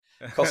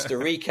Costa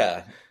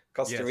Rica,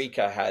 Costa Yes.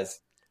 Rica has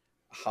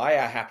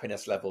higher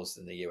happiness levels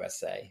than the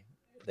USA.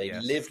 They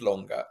Yes. live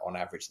longer on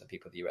average than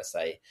people in the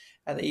USA,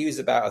 and they use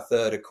about a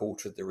third, a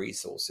quarter of the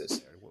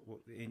resources.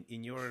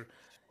 In your,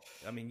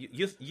 I mean,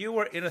 you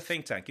were in a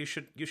think tank. You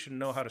should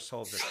know how to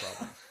solve this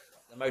problem.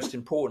 The most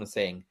important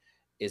thing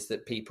is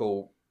that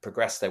people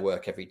progress their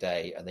work every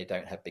day and they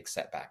don't have big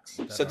setbacks.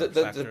 That So are the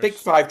big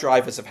factors. five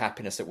drivers of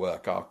happiness at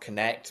work are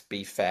connect,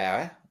 be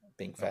fair,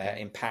 being fair,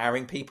 Okay.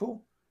 empowering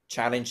people,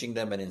 challenging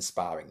them, and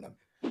inspiring them.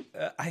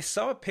 I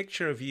saw a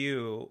picture of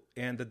you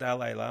and the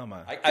Dalai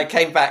Lama. I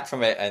came back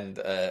from it and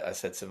I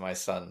said to my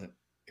son,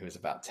 who was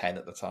about 10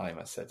 at the time,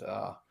 I said,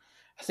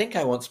 I think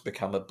I want to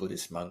become a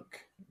Buddhist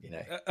monk,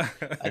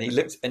 And he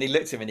looked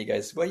at me and he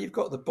goes, "Well, you've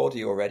got the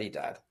body already,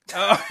 Dad."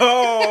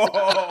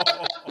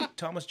 Oh,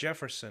 Thomas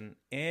Jefferson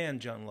and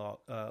John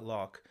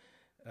Locke,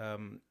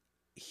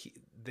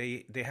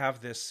 they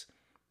have this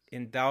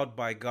endowed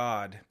by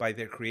God, by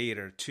their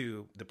creator,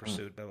 to the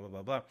pursuit, blah, blah,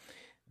 blah, blah.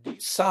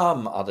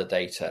 Some other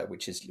data,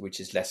 which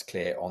is less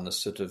clear on the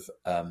sort of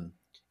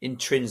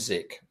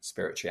intrinsic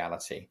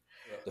spirituality.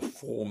 The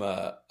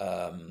former,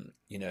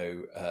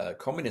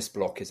 communist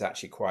bloc is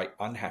actually quite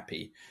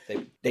unhappy.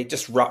 They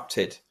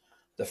disrupted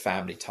the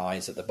family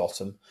ties at the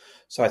bottom.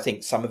 So I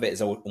think some of it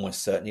is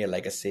almost certainly a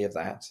legacy of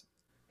that.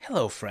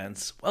 Hello,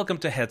 friends. Welcome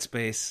to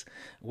Headspace,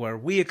 where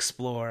we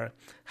explore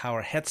how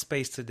our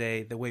headspace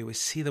today, the way we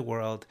see the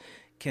world,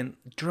 can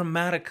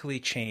dramatically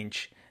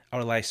change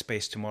our life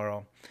space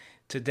tomorrow.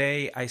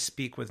 Today, I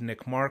speak with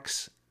Nick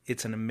Marks.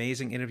 It's an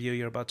amazing interview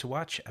you're about to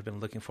watch. I've been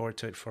looking forward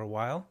to it for a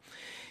while.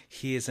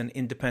 He is an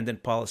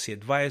independent policy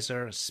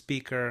advisor,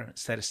 speaker,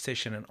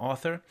 statistician, and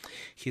author.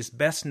 He's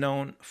best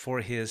known for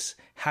his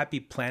Happy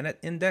Planet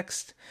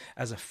Index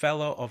as a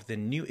fellow of the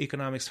New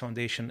Economics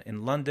Foundation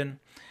in London.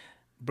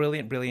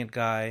 Brilliant, brilliant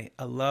guy.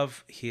 I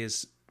love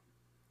his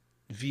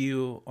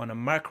view on a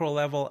macro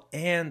level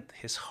and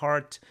his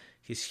heart,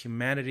 his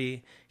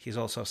humanity. He's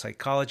also a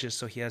psychologist,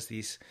 so he has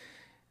these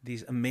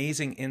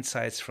amazing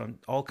insights from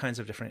all kinds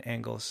of different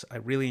angles. I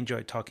really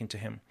enjoyed talking to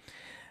him.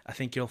 I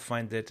think you'll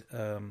find it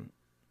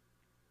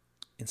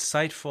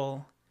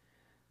insightful,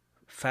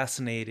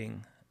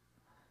 fascinating,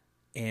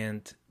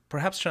 and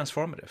perhaps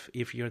transformative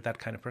if you're that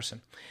kind of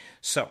person.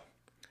 So,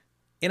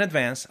 in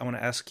advance, I want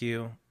to ask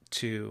you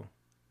to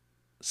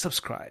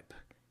subscribe,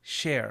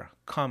 share,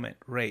 comment,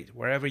 rate,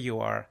 wherever you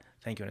are.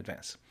 Thank you in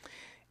advance.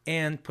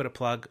 And put a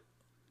plug,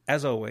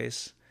 as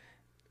always,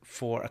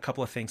 for a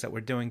couple of things that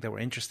we're doing that we're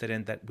interested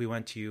in that we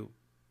want you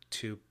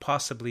to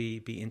possibly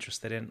be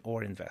interested in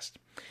or invest.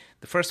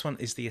 The first one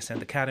is the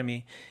Ascend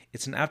Academy.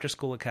 It's an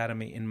after-school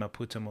academy in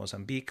Maputo,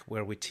 Mozambique,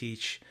 where we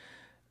teach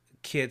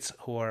kids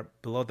who are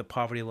below the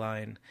poverty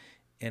line,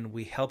 and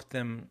we help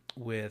them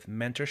with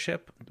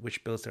mentorship,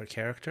 which builds their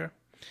character,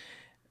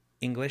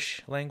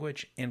 English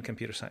language, and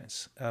computer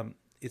science.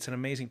 It's an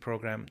amazing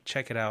program.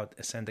 Check it out,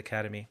 Ascend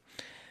Academy.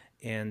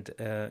 And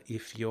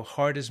if your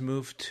heart is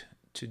moved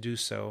to do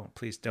so,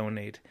 please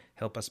donate,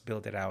 help us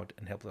build it out,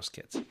 and help those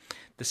kids.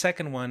 The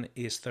second one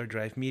is Third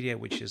Drive Media,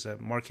 which is a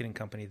marketing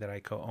company that I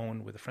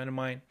co-own with a friend of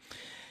mine.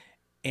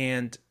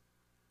 And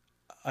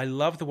I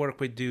love the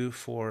work we do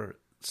for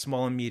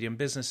small and medium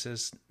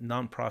businesses,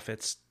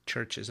 nonprofits,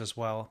 churches as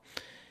well,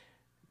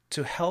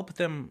 to help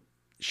them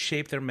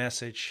shape their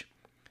message,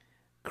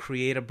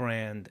 create a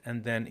brand,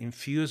 and then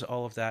infuse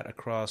all of that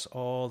across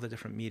all the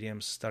different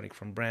mediums, starting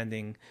from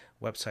branding,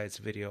 websites,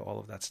 video, all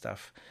of that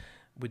stuff.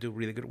 We do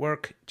really good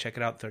work. Check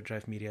it out,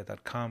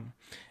 thirddrivemedia.com.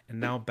 And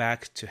now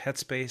back to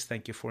Headspace.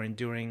 Thank you for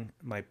enduring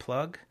my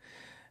plug.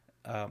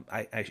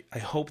 I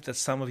hope that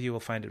some of you will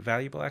find it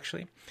valuable,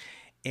 actually.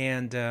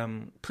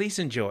 And please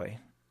enjoy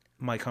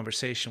my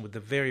conversation with the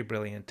very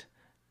brilliant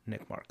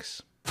Nick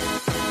Marks.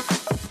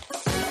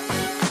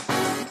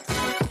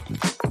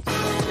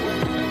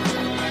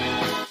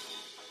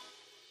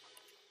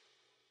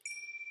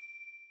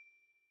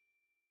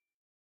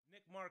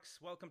 Marks,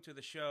 welcome to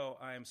the show.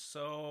 I am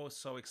so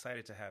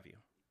excited to have you.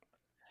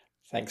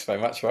 Thanks very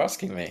much for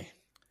asking me.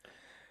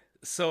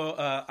 So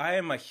I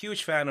am a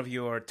huge fan of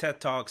your TED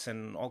Talks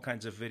and all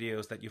kinds of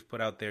videos that you've put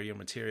out there, your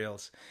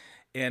materials.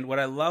 And what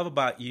I love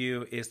about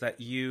you is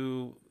that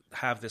you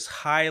have this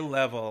high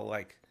level,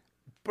 like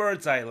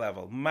bird's eye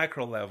level,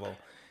 micro level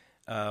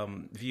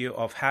view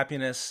of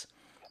happiness,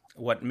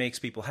 what makes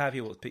people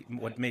happy,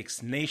 what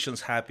makes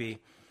nations happy.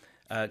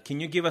 Can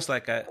you give us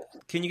like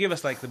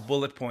the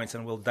bullet points,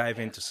 and we'll dive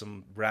into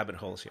some rabbit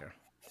holes here?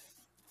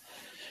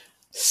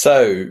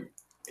 So,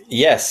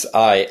 yes,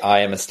 I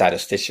am a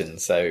statistician.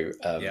 So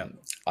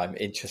I'm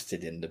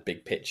interested in the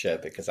big picture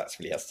because that's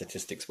really how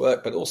statistics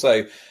work. But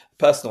also,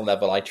 personal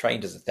level, I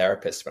trained as a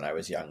therapist when I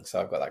was young,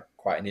 so I've got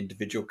quite an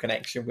individual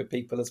connection with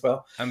people as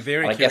well. I'm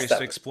very curious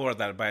to explore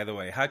that. By the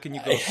way, how can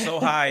you go so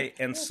high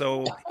and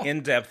so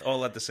in depth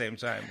all at the same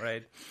time,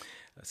 right?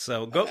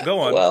 So go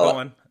on, go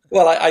on.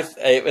 Well,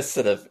 it was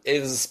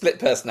a split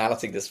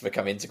personality that's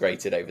become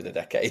integrated over the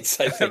decades,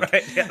 I think.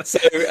 Right, yeah. So,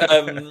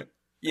 and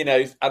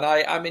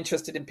I'm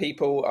interested in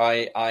people.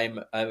 I'm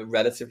a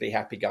relatively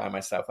happy guy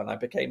myself, and I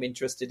became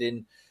interested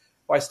in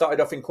I started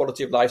off in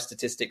quality of life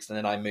statistics, and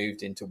then I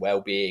moved into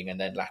well-being, and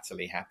then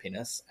latterly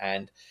happiness.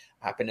 And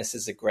happiness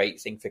is a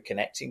great thing for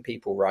connecting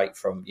people, right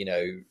from,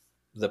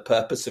 the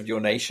purpose of your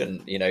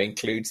nation,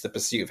 includes the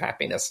pursuit of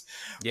happiness,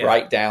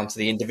 right down to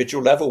the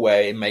individual level,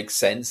 where it makes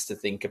sense to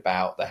think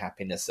about the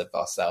happiness of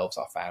ourselves,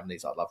 our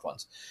families, our loved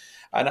ones.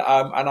 And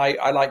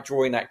I like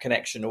drawing that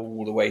connection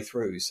all the way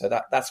through. So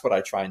that's what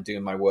I try and do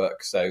in my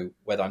work. So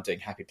whether I'm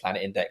doing Happy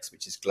Planet Index,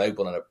 which is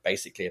global and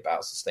basically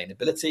about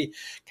sustainability,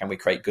 can we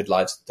create good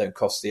lives that don't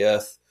cost the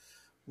earth,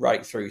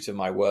 right through to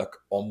my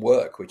work on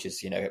work, which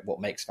is, what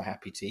makes for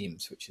happy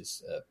teams, which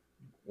is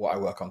what I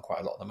work on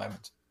quite a lot at the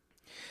moment.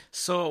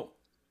 So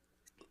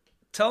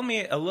tell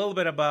me a little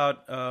bit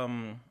about,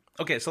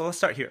 okay, so let's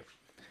start here.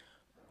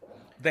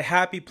 The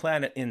Happy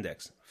Planet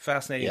Index,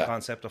 fascinating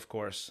concept, of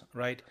course,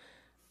 right?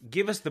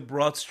 Give us the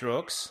broad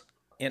strokes,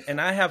 and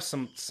I have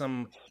some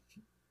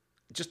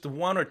just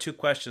one or two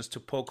questions to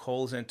poke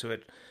holes into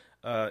it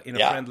in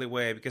a friendly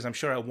way, because I'm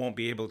sure I won't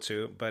be able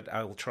to, but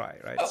I will try,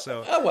 right?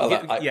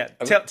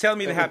 Tell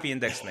me the Happy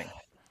Index thing.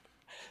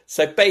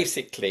 So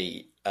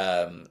basically,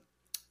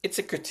 it's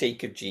a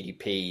critique of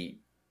GDP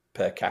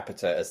per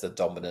capita as the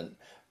dominant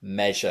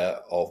measure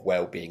of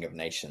well-being of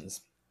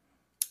nations.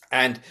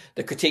 And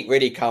the critique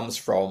really comes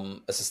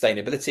from a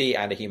sustainability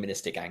and a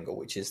humanistic angle,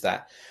 which is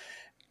that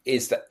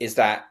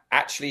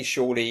actually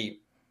surely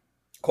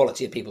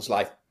quality of people's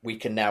life, we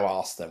can now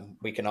ask them.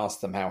 We can ask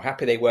them how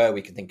happy they were.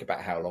 We can think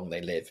about how long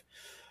they live.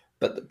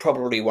 But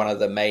probably one of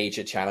the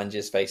major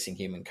challenges facing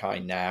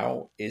humankind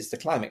now is the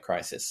climate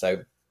crisis.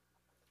 So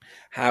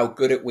how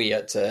good are we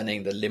at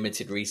turning the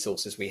limited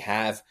resources we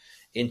have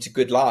into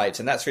good lives?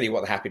 And that's really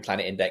what the Happy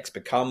Planet Index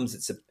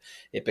becomes.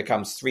 It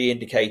becomes 3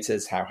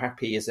 indicators: how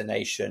happy is a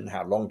nation,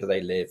 how long do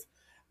they live,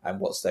 and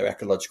what's their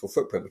ecological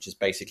footprint, which is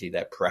basically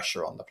their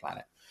pressure on the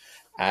planet.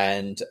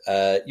 And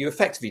you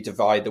effectively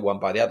divide the one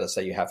by the other.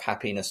 So you have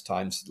happiness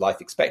times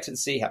life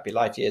expectancy, happy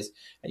life years,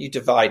 and you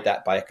divide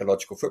that by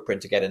ecological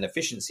footprint to get an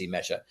efficiency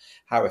measure.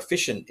 How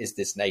efficient is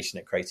this nation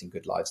at creating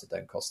good lives that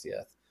don't cost the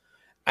earth?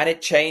 And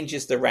it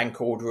changes the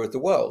rank order of the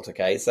world.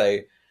 Okay, so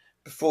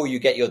before you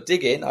get your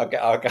dig in, I'll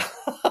go.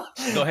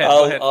 Go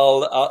ahead.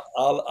 I'll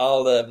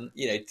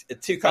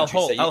 2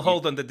 countries. I'll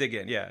hold on the dig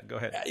in. Yeah, go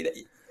ahead.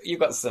 You've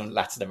got some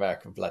Latin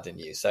American blood in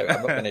you, so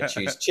I'm not going to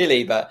choose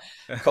Chile, but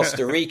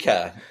Costa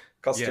Rica.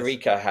 Costa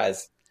Rica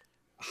has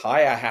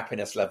higher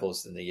happiness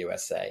levels than the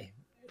USA.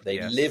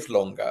 They live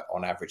longer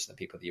on average than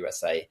people in the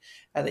USA,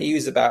 and they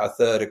use about a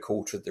third, a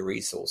quarter of the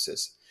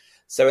resources.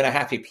 So in a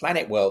Happy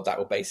Planet world, that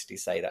will basically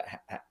say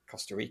that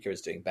Costa Rica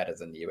is doing better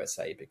than the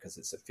USA because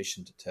it's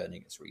efficient at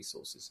turning its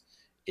resources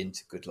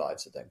into good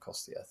lives that don't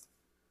cost the earth.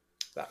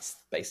 That's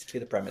basically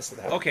the premise of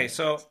the Happy Planet.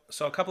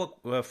 So a couple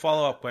of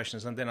follow-up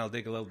questions, and then I'll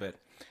dig a little bit.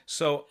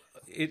 So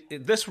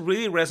this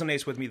really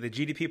resonates with me. The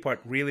GDP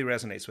part really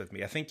resonates with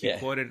me. I think you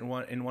quoted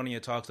in one of your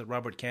talks that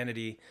Robert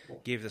Kennedy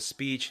gave the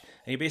speech,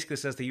 and he basically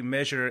says that you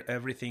measure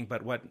everything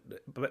but what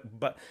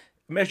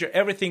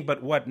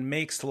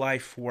makes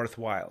life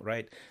worthwhile,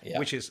 right? Yeah.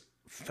 Which is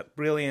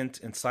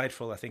brilliant,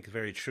 insightful. I think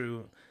very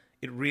true.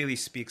 It really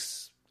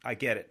speaks. I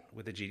get it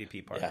with the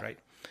GDP part, right?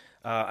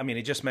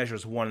 It just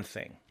measures one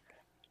thing.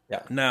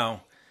 Yeah.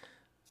 Now,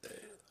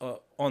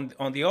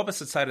 on the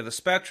opposite side of the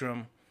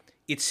spectrum,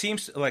 it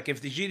seems like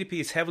if the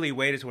GDP is heavily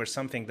weighted towards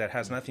something that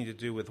has nothing to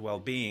do with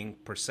well-being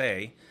per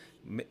se,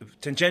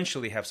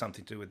 tangentially have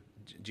something to do with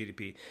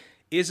GDP,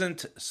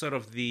 isn't sort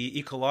of the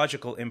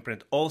ecological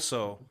imprint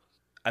also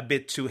a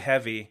bit too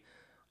heavy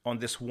on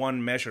this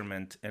one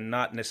measurement and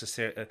not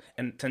necessarily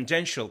and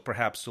tangential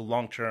perhaps to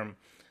long-term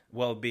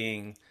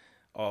well-being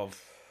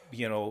of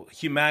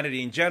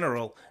humanity in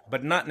general,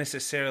 but not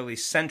necessarily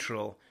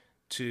central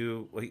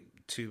to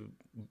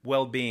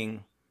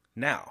well-being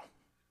now?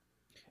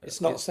 It's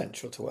not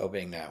central to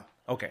well-being now.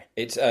 Okay.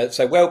 It's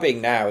so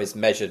well-being now is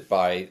measured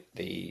by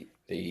the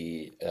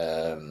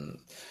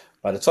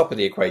top of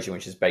the equation,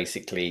 which is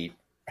basically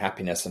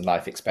happiness and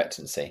life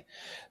expectancy.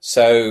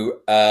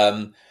 So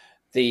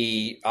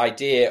the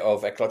idea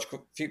of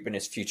ecological footprint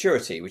is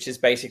futurity, which is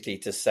basically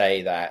to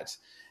say that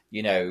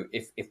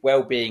if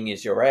well-being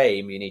is your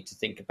aim, you need to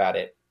think about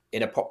it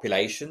in a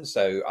population.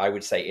 So I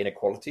would say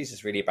inequalities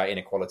is really about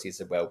inequalities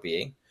of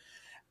well-being,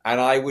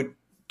 and I would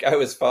go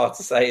as far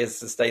to say as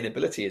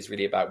sustainability is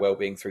really about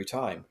well-being through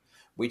time,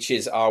 which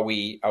is are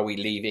we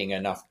leaving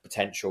enough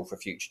potential for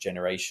future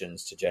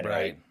generations to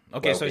generate? Right.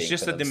 Okay, so it's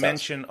just a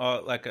dimension,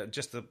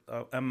 just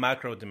a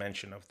macro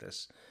dimension of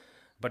this,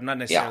 but not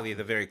necessarily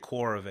the very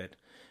core of it.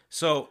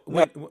 So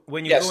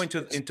when you go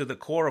into the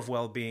core of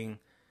well-being,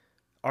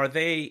 are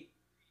there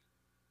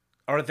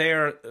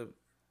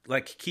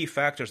like key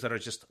factors that are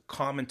just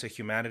common to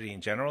humanity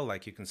in general?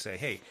 Like you can say,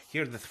 hey,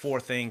 here are the 4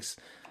 things,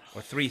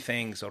 or 3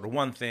 things, or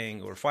 1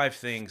 thing, or 5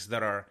 things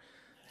that are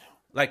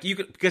like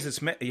because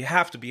you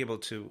have to be able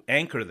to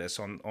anchor this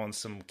on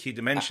some key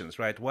dimensions,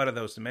 right? What are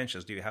those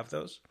dimensions? Do you have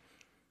those?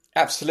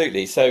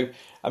 Absolutely. So,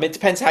 it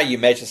depends how you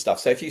measure stuff.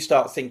 So if you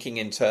start thinking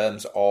in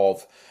terms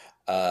of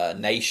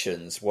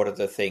nations, what are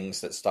the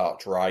things that start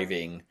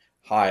driving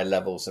higher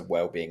levels of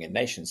well-being in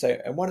nations. So,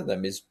 and one of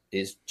them is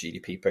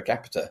GDP per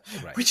capita,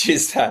 Right. which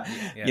is that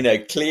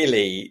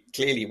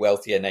clearly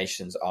wealthier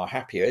nations are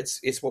happier.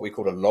 It's what we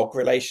call a log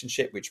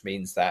relationship, which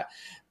means that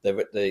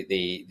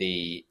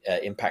the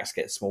impacts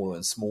get smaller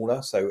and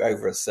smaller. So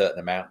over a certain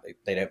amount,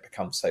 they don't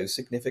become so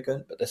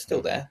significant, but they're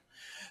still there.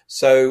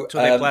 So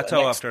they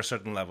plateau after a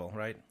certain level,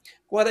 right?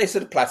 Well, they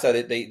sort of plateau.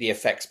 The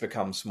effects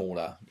become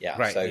smaller. Yeah.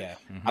 Right. So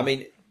Mm-hmm. I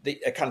mean,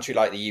 a country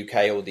like the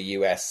UK or the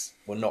US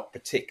will not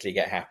particularly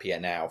get happier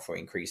now for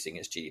increasing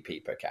its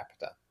GDP per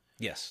capita.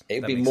 Yes.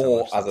 It would be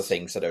more other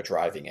things that are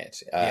driving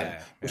it,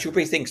 which will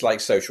be things like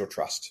social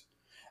trust.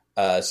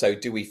 So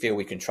do we feel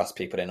we can trust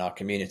people in our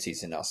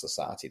communities, in our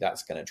society?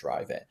 That's going to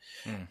drive it.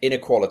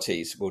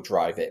 Inequalities will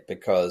drive it,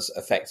 because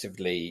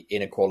effectively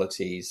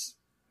inequalities,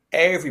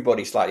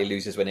 everybody slightly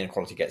loses when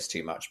inequality gets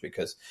too much,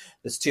 because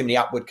there's too many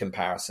upward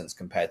comparisons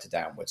compared to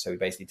downward. So we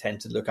basically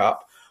tend to look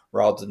up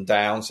rather than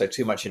down. So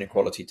too much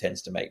inequality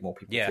tends to make more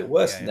people feel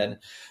worse. And then,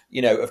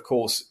 of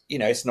course,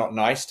 it's not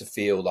nice to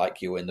feel like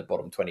you're in the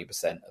bottom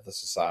 20% of the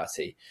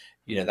society.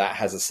 That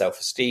has a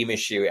self-esteem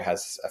issue. It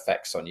has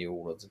effects on you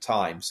all of the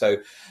time.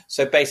 So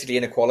basically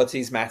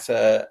inequalities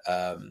matter.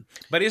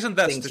 But isn't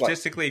that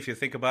statistically, if you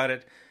think about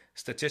it,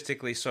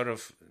 statistically sort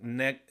of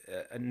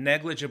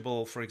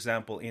negligible, for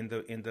example, in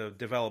the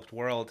developed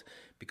world,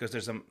 because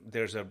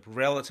there's a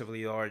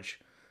relatively large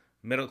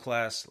middle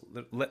class,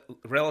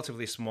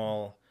 relatively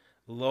small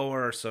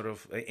lower sort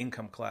of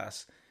income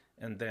class,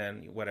 and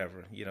then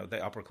whatever,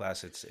 the upper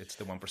class, it's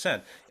the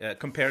 1%,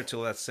 compared to,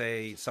 let's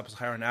say,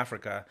 sub-Saharan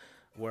Africa,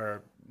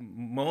 where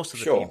most of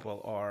the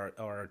people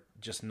are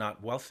just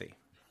not wealthy.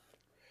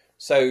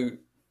 So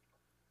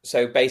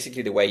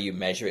basically the way you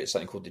measure it is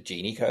something called the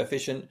Gini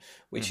coefficient,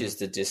 which is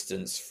the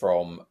distance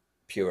from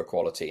pure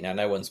equality. Now,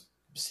 no one's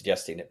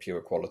suggesting that pure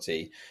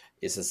equality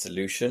is a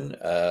solution.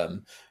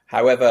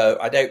 However,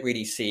 I don't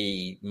really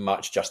see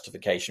much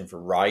justification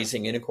for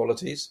rising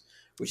inequalities,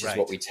 which is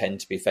what we tend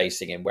to be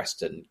facing in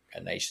Western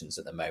nations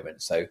at the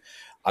moment. So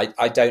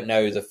I don't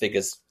know the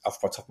figures off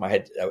the top of my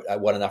head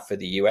well enough for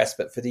the US,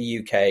 but for the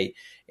UK,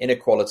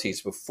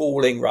 inequalities were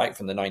falling right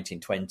from the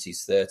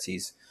 1920s,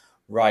 30s,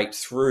 right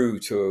through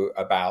to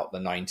about the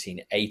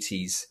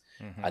 1980s,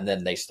 and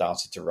then they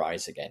started to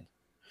rise again.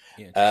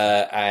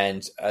 I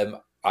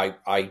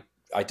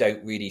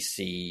don't really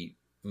see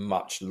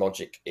much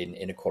logic in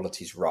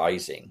inequalities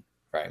rising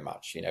very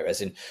much, as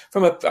in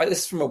from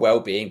a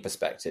well-being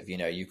perspective.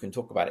 You can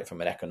talk about it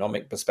from an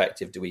economic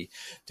perspective. Do we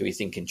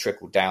think in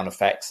trickle down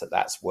effects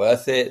that's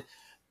worth it?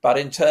 But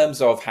in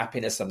terms of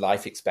happiness and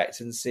life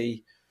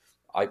expectancy,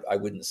 I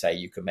wouldn't say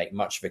you can make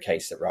much of a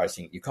case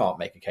that you can't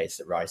make a case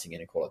that rising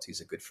inequalities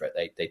are good for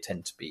it. They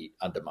tend to be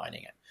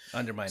undermining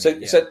it.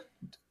 So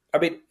I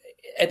mean,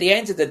 at the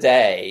end of the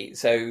day,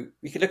 so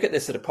we can look at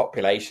this at a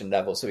population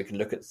level, so we can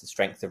look at the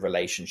strength of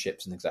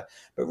relationships and things like that.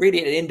 But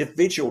really at an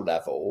individual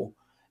level,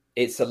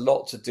 it's a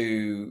lot to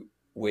do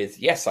with,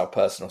 yes, our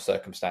personal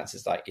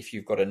circumstances. Like if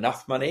you've got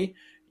enough money,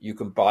 you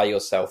can buy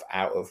yourself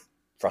out of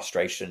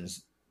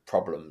frustrations,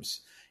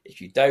 problems.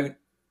 If you don't,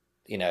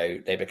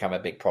 they become a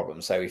big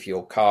problem. So if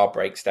your car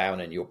breaks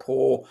down and you're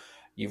poor,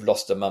 you've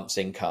lost a month's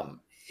income.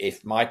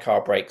 If my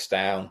car breaks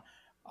down,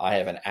 I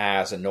have an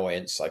hour's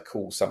annoyance. I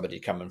call somebody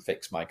to come and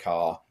fix my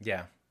car.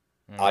 Yeah.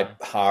 I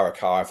hire a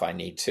car if I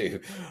need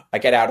to. I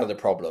get out of the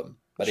problem.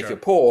 But if you're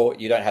poor,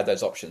 you don't have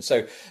those options.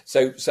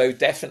 So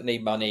definitely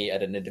money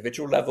at an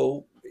individual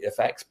level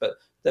affects, but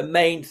the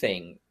main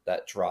thing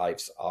that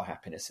drives our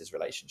happiness is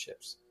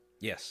relationships.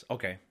 Yes.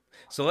 Okay.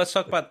 So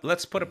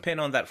let's put a pin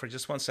on that for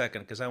just 1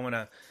 second, because I want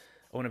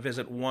to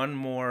visit one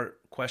more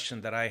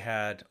question that I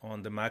had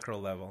on the macro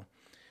level.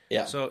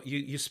 Yeah. So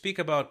you speak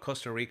about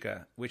Costa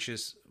Rica, which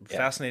is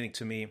fascinating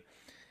to me.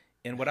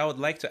 And what I would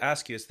like to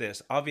ask you is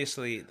this.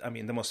 Obviously, I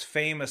mean,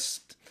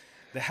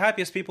 the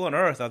happiest people on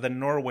earth are the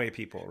Norway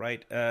people,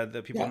 right?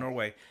 The people in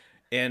Norway.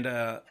 And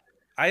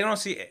I don't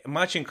see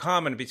much in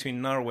common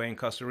between Norway and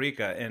Costa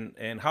Rica.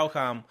 And how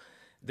come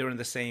they're in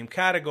the same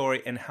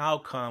category? And how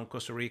come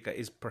Costa Rica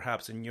is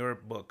perhaps in your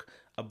book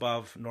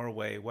above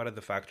Norway? What are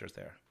the factors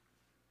there?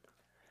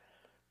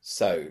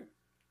 So,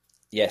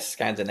 yes,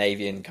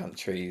 Scandinavian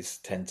countries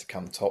tend to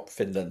come top.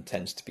 Finland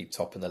tends to be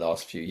top in the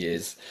last few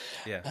years.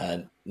 Yeah.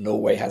 And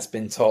Norway has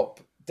been top.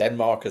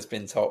 Denmark has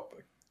been top.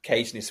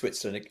 Occasionally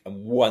Switzerland,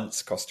 and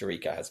once Costa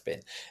Rica has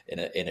been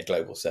in a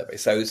global survey.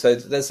 So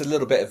there's a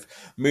little bit of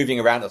moving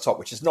around the top,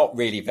 which is not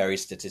really very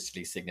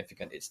statistically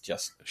significant. It's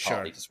just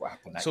partly just what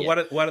happened that year.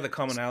 So what are the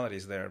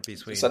commonalities there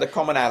between? So the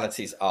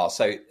commonalities are,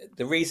 so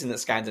the reason that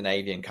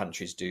Scandinavian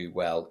countries do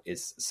well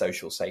is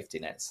social safety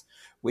nets,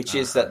 which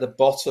is that the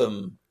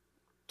bottom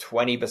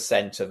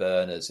 20% of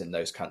earners in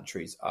those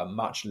countries are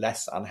much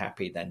less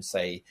unhappy than,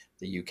 say,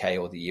 the UK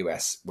or the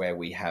US, where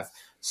we have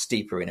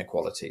steeper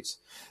inequalities.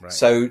 Right.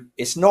 So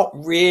it's not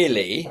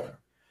really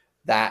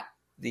that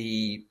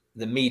the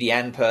the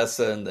median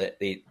person,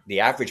 the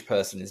average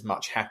person is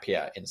much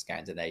happier in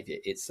Scandinavia.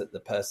 It's that the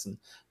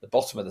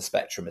bottom of the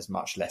spectrum is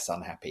much less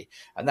unhappy,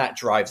 and that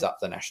drives up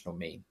the national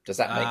mean. Does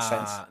that make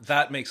sense?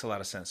 That makes a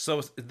lot of sense.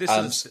 So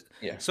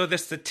so the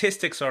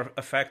statistics are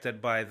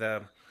affected by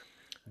the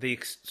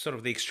sort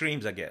of the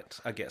extremes, I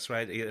guess,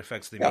 right? It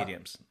affects the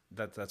mediums.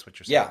 That's what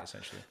you're saying,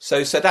 essentially.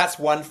 So that's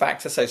one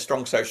factor. So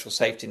strong social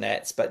safety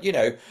nets, but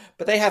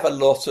they have a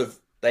lot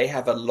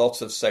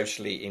of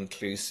socially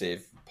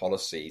inclusive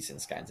policies in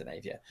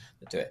Scandinavia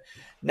that do it.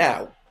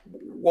 Now,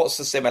 what's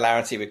the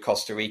similarity with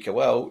Costa Rica?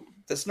 Well,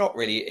 there's not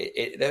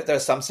really. There are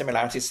some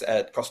similarities.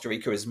 Costa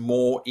Rica is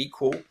more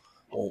equal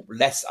or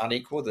less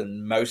unequal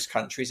than most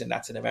countries in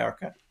Latin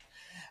America.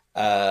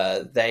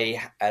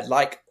 They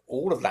like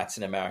all of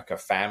Latin America,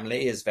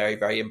 family is very,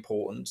 very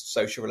important.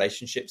 Social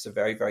relationships are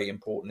very, very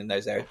important in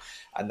those areas,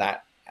 and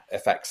that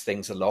affects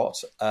things a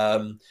lot.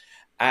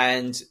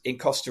 And in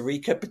Costa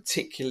Rica,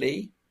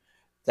 particularly,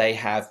 they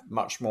have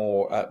much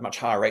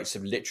higher rates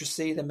of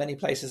literacy than many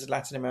places in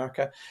Latin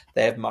America.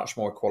 They have much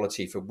more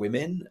equality for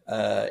women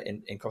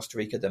in Costa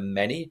Rica than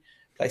many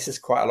places.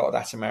 Quite a lot of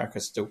Latin America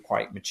is still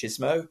quite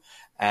machismo,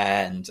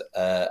 and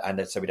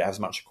so we don't have as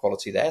much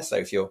equality there. So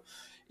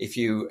if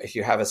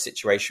you have a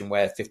situation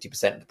where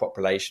 50% of the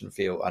population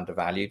feel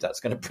undervalued, that's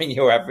going to bring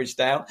your average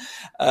down.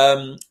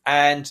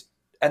 And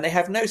they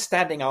have no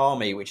standing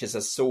army, which is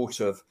a sort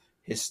of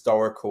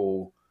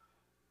historical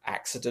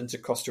accident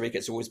of Costa Rica.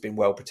 It's always been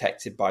well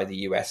protected by the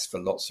US for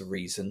lots of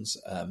reasons.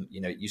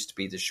 It used to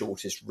be the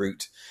shortest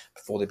route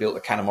before they built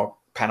the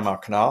Panama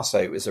Canal. So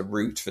it was a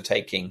route for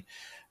taking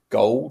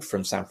gold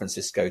from San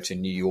Francisco to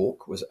New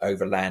York, was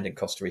overland in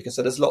Costa Rica.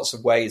 So there's lots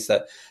of ways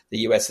that the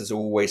US has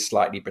always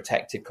slightly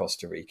protected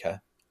Costa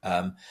Rica.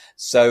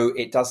 So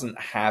it doesn't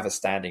have a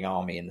standing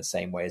army in the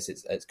same way as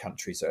its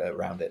countries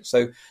around it.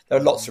 So there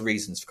are lots of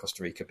reasons for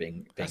Costa Rica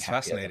being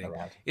happier than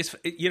around. It's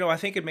I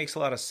think it makes a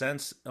lot of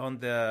sense on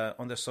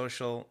the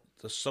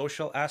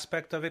social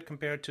aspect of it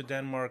compared to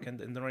Denmark and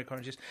the Nordic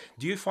countries.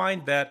 Do you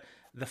find that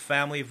the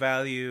family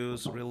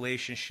values,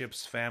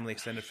 relationships, family,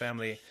 extended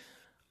family,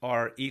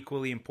 are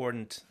equally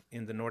important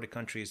in the Nordic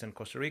countries and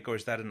Costa Rica, or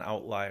is that an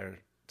outlier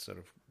sort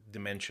of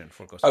dimension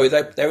for Costa Rica?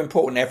 Oh, they're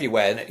important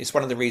everywhere, and it's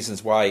one of the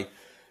reasons why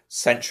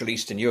Central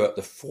Eastern Europe,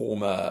 the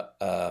former,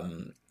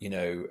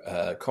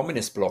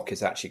 communist bloc,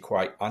 is actually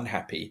quite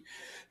unhappy.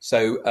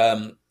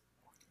 So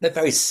they're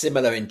very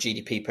similar in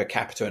GDP per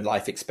capita and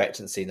life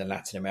expectancy than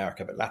Latin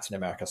America, but Latin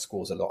America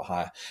scores a lot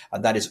higher,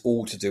 and that is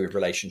all to do with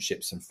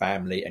relationships and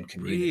family and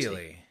community.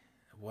 Really?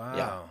 Wow.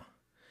 Yeah.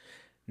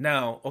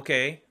 Now,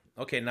 okay,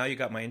 now you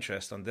got my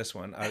interest on this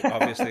one,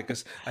 obviously,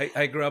 because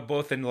I grew up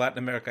both in Latin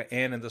America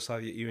and in the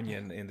Soviet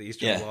Union, in the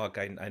Eastern Bloc.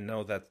 I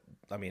know that,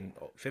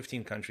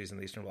 15 countries in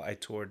the Eastern Bloc. I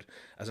toured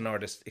as an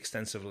artist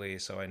extensively,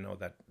 so I know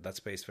that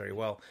space very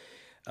well.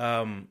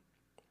 Can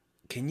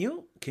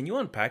you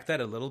unpack that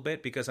a little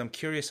bit? Because I'm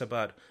curious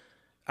about,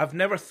 I've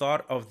never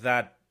thought of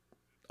that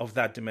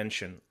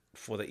dimension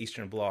for the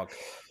Eastern Bloc.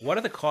 What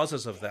are the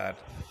causes of that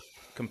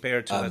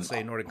compared to, let's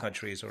say, Nordic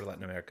countries or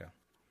Latin America?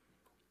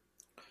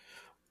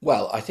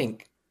 Well, I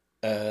think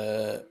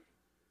the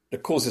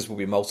causes will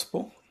be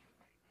multiple,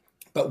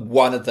 but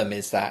one of them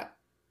is that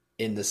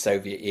in the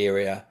Soviet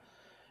era,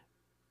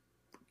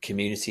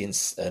 community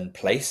and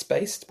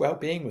place-based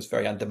well-being was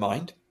very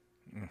undermined.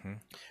 Mm-hmm.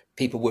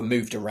 People were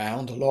moved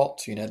around a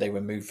lot. They were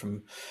moved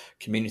from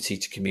community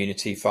to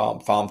community,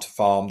 farm to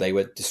farm. They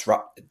were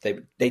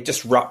they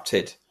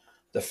disrupted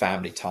the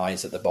family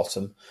ties at the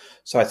bottom.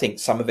 So I think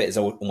some of it is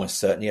almost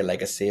certainly a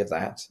legacy of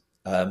that.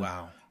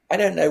 Wow. I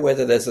don't know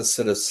whether there's a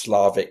sort of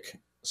Slavic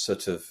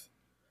sort of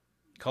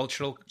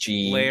cultural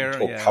gene layer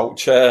or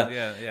culture.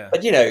 Yeah.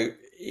 But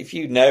if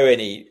you know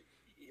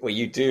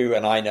you do,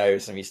 and I know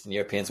some Eastern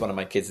Europeans. One of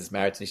my kids is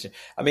married to Eastern.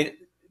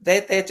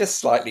 They're just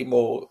slightly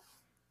more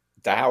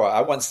dour.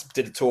 I once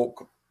did a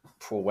talk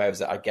for, where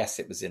was it? I guess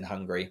it was in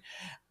Hungary,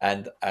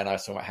 and I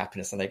was talking about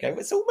happiness, and they go,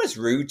 "It's almost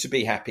rude to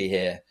be happy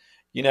here."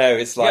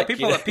 It's like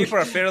people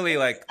are fairly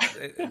like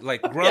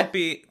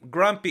grumpy.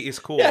 Grumpy is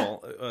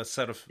cool,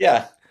 sort of.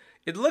 Yeah.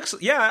 It looks,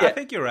 I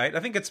think you're right.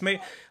 I think it's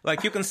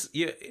like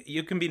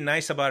you can be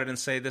nice about it and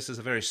say this is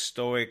a very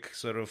stoic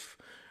sort of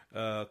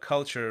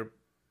culture,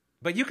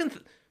 but you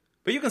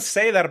can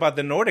say that about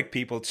the Nordic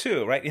people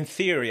too, right? In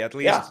theory, at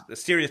least,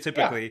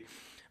 stereotypically. Yeah.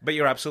 But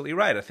you're absolutely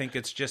right. I think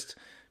it's just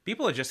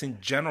people are just in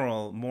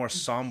general more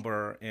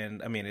somber.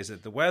 And is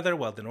it the weather?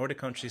 Well, the Nordic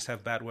countries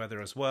have bad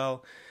weather as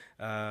well.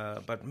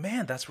 But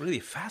man, that's really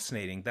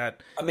fascinating.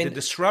 That the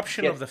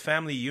disruption of the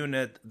family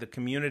unit, the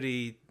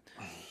community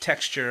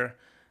texture.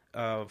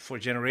 For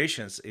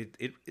generations,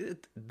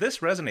 this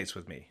resonates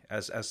with me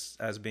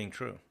as being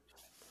true.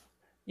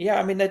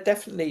 Yeah, they're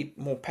definitely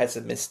more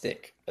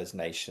pessimistic as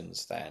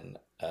nations than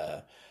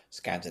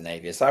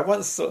Scandinavia. So I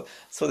once saw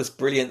this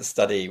brilliant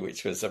study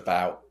which was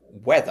about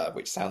weather,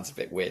 which sounds a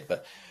bit weird,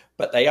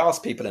 but they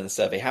asked people in the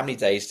survey how many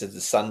days did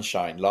the sun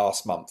shine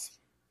last month,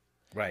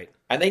 right?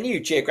 And they knew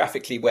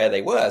geographically where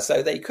they were,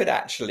 so they could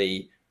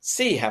actually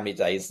see how many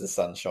days the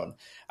sun shone.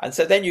 And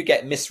so then you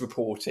get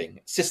misreporting,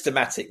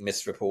 systematic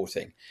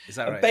misreporting. Is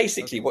that and right?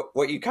 Basically, Okay.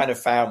 what you kind of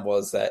found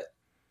was that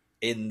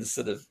in the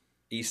sort of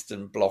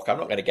Eastern Bloc, I'm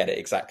not going to get it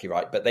exactly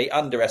right, but they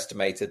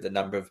underestimated the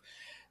number of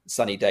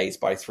sunny days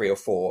by 3 or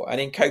 4. And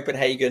in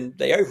Copenhagen,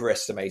 they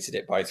overestimated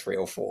it by 3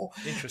 or 4.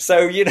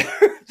 So,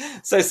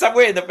 so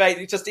somewhere in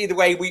the, just either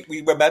way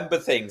we remember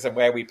things and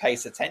where we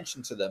place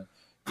attention to them,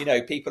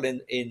 people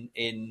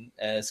in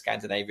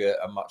Scandinavia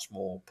are much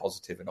more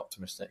positive and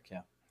optimistic.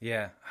 Yeah.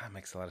 Yeah, that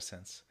makes a lot of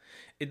sense.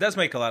 It does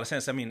make a lot of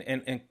sense. I mean,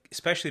 and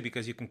especially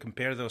because you can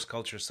compare those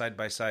cultures side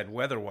by side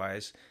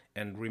weather-wise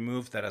and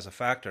remove that as a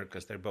factor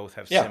because they both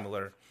have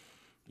similar,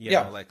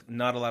 like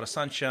not a lot of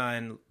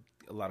sunshine,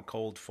 a lot of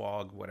cold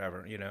fog,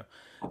 whatever,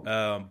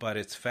 But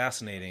it's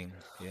fascinating.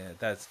 Yeah,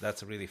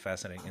 that's a really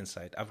fascinating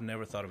insight. I've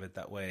never thought of it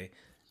that way,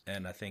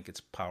 and I think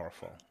it's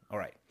powerful. All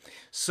right.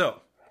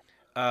 So,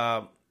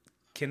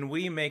 can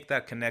we make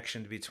that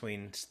connection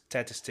between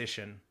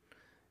statistician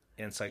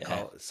and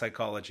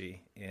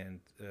psychology and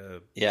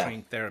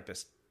trained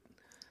therapist?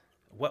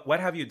 What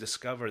have you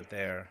discovered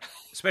there?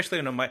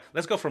 Especially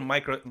let's go from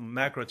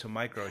macro to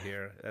micro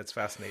here. That's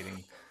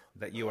fascinating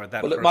that you are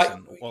that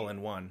person all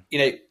in one.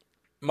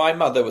 My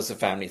mother was a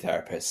family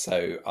therapist,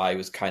 so I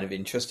was kind of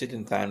interested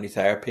in family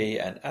therapy,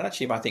 and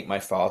actually I think my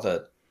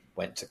father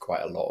went to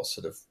quite a lot of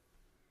sort of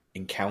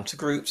encounter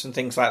groups and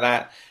things like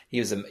that.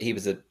 He was a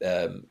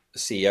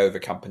CEO of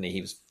a company.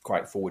 He was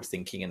quite forward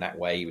thinking in that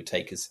way. He would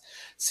take his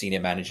senior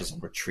managers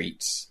on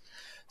retreats.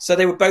 So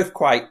they were both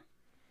quite,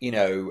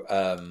 into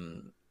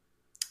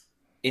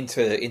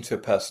a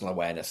personal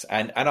awareness,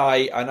 and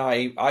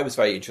I was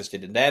very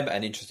interested in them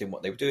and interested in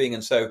what they were doing,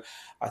 and so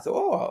I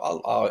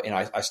thought,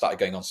 I started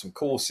going on some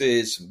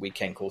courses, some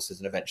weekend courses,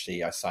 and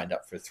eventually I signed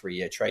up for a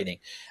 3-year training,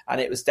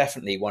 and it was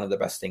definitely one of the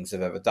best things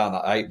I've ever done.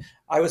 I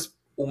was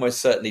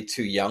almost certainly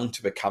too young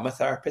to become a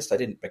therapist. I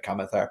didn't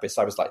become a therapist.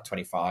 I was like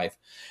 25,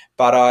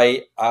 but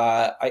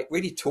it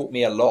really taught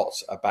me a lot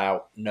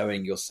about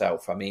knowing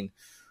yourself. I mean,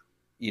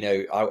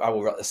 I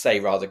will say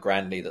rather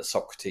grandly that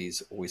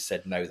Socrates always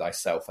said, know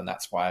thyself. And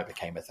that's why I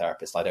became a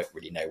therapist. I don't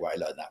really know where I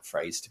learned that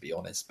phrase, to be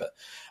honest. But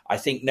I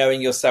think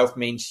knowing yourself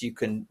means you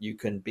can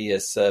be a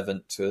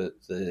servant to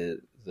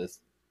the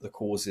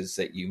causes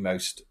that you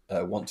most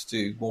want to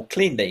do more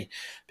cleanly.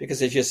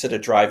 Because if you're sort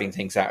of driving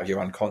things out of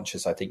your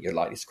unconscious, I think you're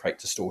likely to create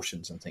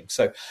distortions and things.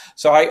 So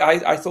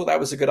I thought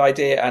that was a good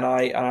idea. And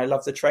I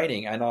love the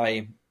training. And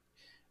I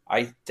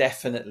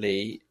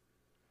definitely,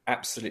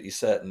 absolutely,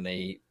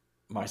 certainly,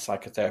 my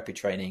psychotherapy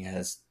training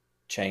has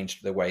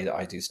changed the way that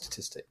I do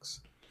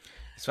statistics.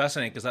 It's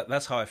fascinating because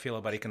that's how I feel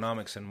about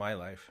economics in my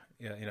life.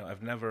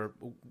 I've never,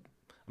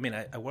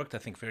 I worked, I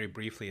think, very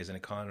briefly as an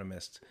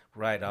economist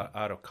right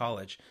out of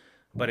college,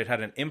 but it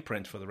had an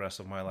imprint for the rest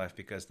of my life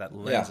because that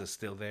lens is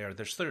still there.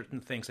 There's certain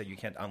things that you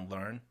can't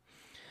unlearn.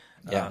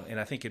 And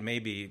I think it may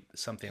be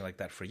something like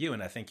that for you.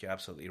 And I think you're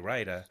absolutely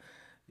right.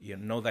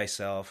 Know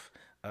thyself,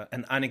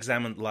 an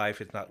unexamined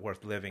life is not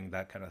worth living,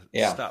 that kind of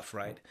stuff,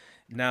 right?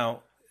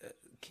 Now,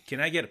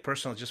 can I get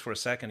personal just for a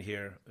second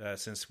here,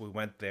 since we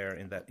went there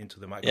into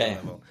the micro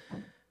level?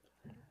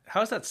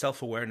 How has that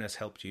self-awareness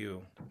helped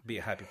you be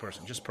a happy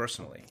person, just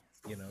personally?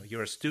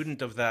 You're a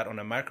student of that on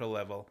a macro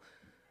level.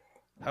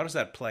 How does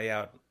that play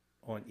out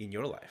in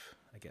your life,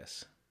 I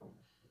guess?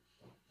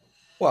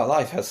 Well,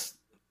 life has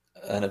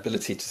an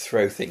ability to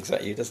throw things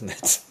at you, doesn't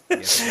it?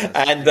 Yes, it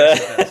does. And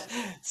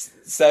Yes,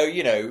 it so,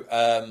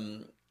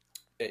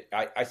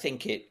 I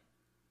think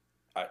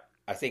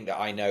I think that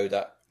I know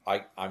that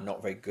I'm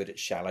not very good at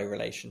shallow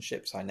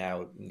relationships. I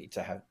now need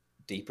to have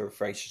deeper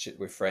relationships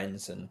with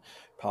friends and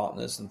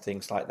partners and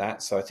things like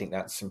that. So I think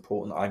that's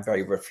important. I'm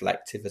very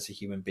reflective as a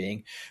human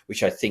being,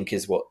 which I think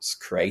is what's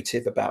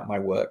creative about my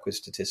work with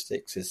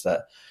statistics, is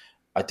that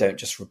I don't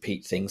just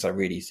repeat things. I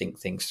really think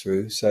things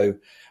through. So,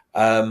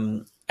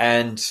 and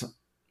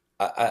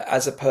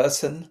as a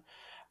person,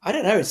 I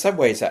don't know, in some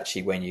ways,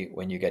 actually, when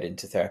you get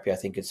into therapy, I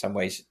think in some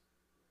ways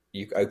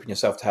you open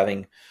yourself to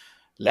having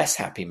less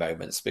happy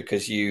moments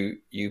because you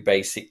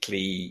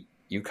basically,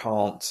 you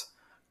can't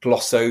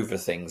gloss over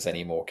things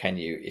anymore, can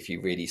you, if you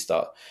really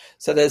start?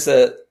 So there's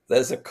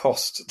a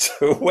cost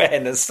to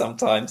awareness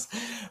sometimes,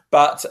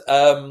 but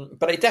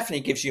it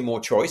definitely gives you more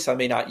choice. I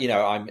mean,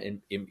 I'm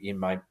in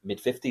my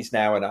mid-50s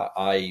now, and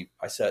I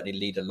certainly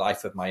lead a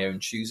life of my own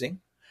choosing.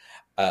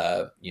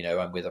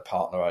 I'm with a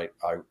partner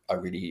I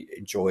really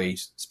enjoy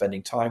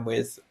spending time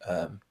with.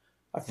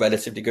 I have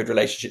relatively good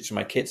relationships with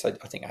my kids. I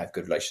think I have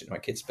good relationships with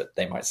my kids, but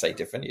they might say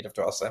different. You'd have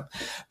to ask them.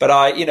 But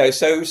probably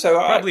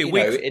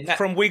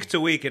from week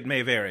to week, it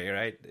may vary,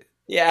 right?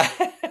 Yeah.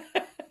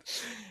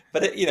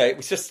 But it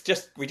was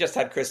just we just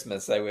had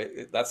Christmas, so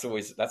that's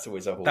always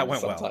a haul. That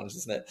went sometimes, well,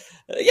 isn't it?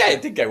 Yeah,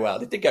 it did go well.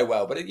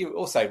 But you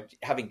also,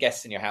 having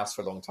guests in your house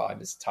for a long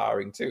time is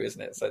tiring too,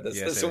 isn't it? So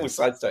there's always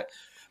sides to it.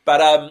 But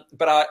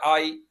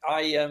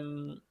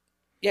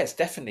it's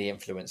definitely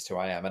influenced who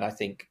I am, and I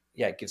think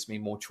it gives me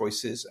more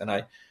choices. And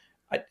I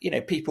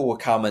people will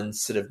come and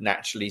sort of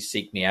naturally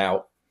seek me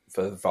out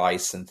for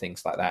advice and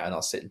things like that, and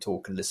I'll sit and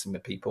talk and listen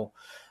with people.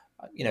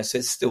 So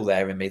it's still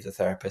there in me, the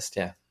therapist.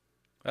 Yeah.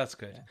 That's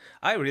good.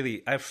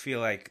 I feel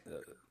like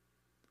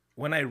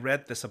when I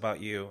read this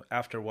about you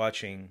after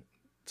watching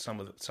some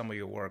of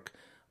your work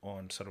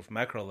on sort of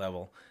macro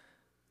level,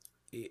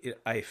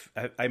 I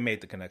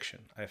made the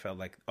connection. I felt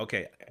like,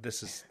 okay,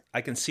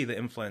 I can see the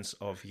influence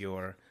of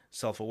your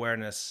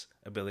self-awareness,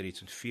 ability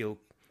to feel,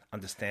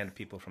 understand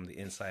people from the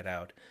inside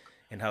out,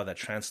 and how that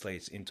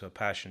translates into a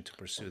passion to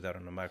pursue that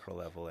on a macro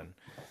level and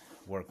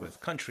work with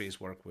countries,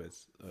 work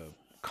with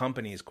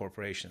companies,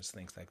 corporations,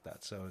 things like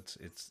that. So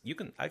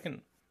I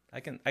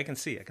can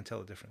see, I can tell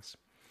the difference.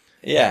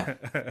 Yeah.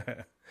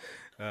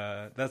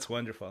 That's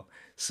wonderful.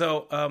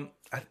 So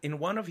in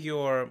one of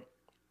your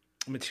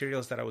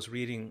materials that I was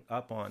reading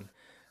up on,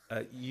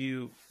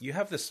 you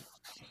have this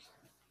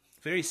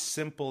very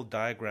simple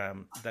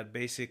diagram that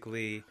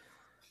basically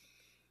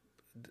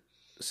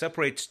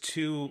separates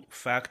two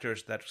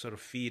factors that sort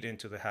of feed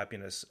into the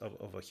happiness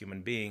of a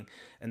human being,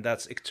 and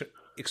that's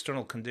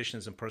external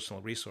conditions and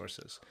personal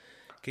resources.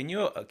 Can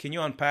you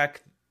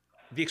unpack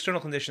the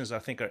external conditions? I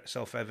think are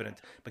self-evident,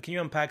 but can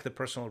you unpack the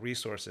personal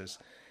resources?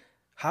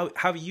 How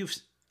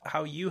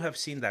you have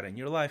seen that in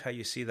your life? How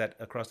you see that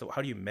across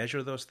how do you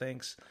measure those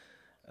things?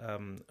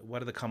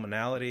 What are the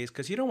commonalities?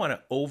 Because you don't want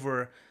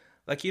to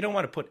you don't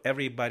want to put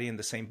everybody in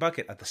the same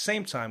bucket. At the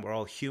same time, we're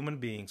all human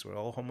beings. We're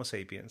all Homo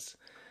sapiens.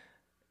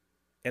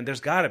 And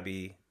there's got to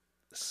be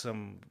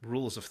some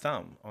rules of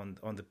thumb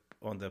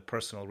on the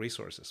personal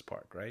resources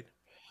part, right?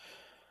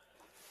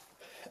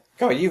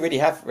 God, you really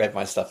have read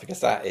my stuff,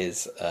 because that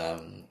is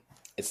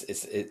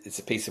it's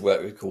a piece of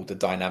work we call the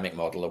dynamic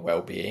model of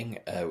well-being.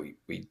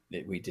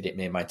 We did it,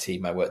 me and my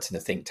team. I worked in a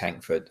think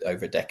tank for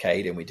over a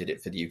decade, and we did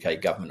it for the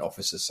UK Government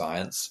Office of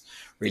Science,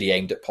 really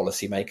aimed at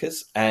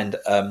policymakers. And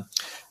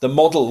the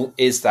model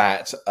is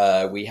that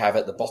we have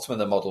at the bottom of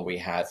the model we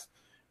have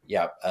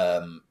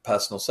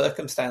personal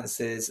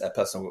circumstances,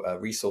 personal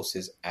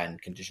resources,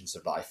 and conditions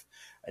of life.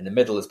 In the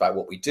middle is about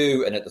what we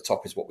do, and at the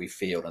top is what we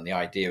feel. And the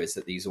idea is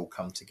that these all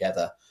come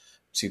together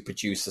to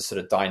produce a sort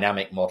of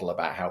dynamic model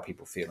about how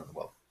people feel in the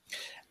world.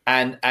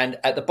 And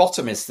at the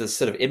bottom is the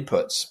sort of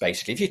inputs,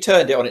 basically. If you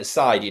turned it on its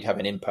side, you'd have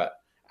an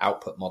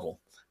input-output model.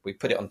 We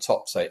put it on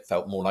top so it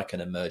felt more like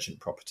an emergent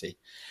property.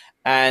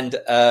 And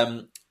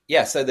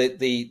so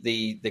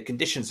the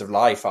conditions of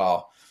life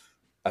are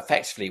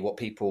effectively what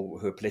people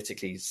who are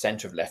politically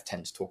centre of left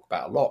tend to talk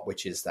about a lot,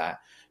 which is that,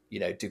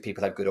 do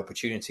people have good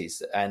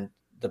opportunities? And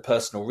the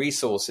personal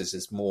resources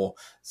is more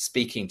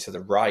speaking to the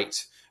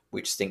right,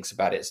 which thinks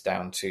about it's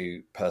down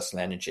to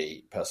personal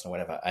energy, personal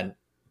whatever. And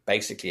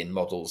basically in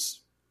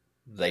models,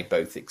 they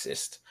both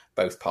exist.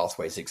 Both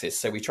pathways exist.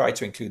 So we tried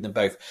to include them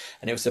both.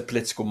 And it was a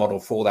political model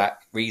for that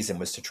reason,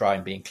 was to try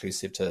and be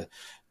inclusive to,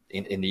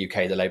 in the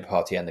UK, the Labour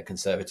Party and the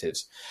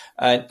Conservatives.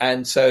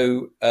 And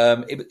so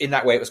in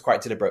that way, it was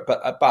quite deliberate.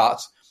 But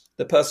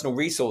the personal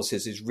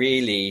resources is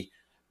really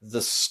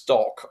the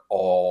stock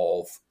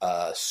of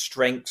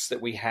strengths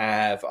that we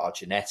have, our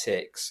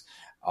genetics,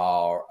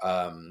 our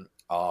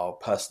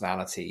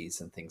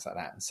personalities and things like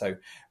that. And so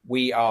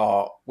we're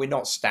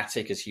not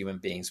static as human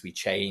beings. We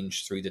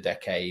change through the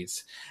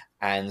decades.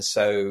 And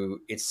so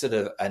it's sort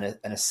of an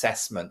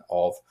assessment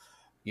of,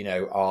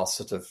 our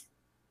sort of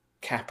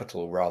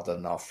capital rather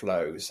than our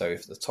flow. So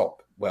if the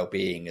top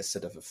well-being is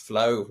sort of a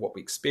flow of what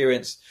we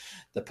experience,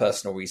 the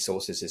personal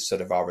resources is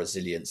sort of our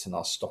resilience and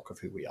our stock of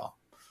who we are.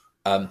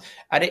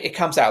 And it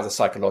comes out of the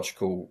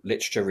psychological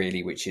literature,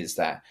 really, which is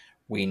that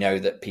we know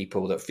that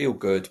people that feel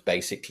good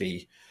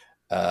basically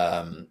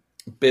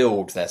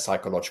build their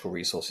psychological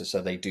resources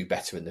so they do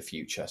better in the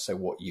future. So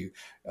what you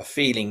are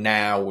feeling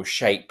now will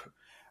shape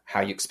how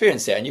you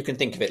experience it. And you can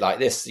think of it like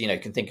this, you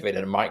can think of it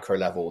at a micro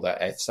level,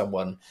 that if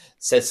someone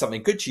says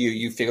something good to you,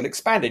 you feel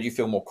expanded, you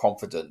feel more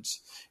confident.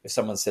 If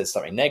someone says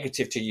something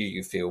negative to you,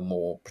 you feel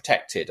more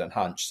protected and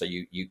hunched, so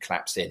you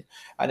collapse in.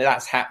 And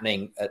that's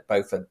happening at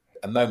both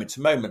a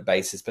moment-to-moment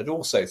basis, but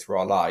also through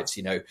our lives.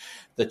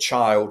 The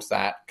child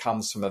that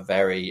comes from a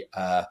very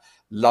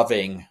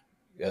loving,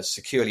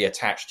 securely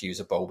attached, to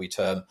use a Bowlby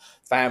term,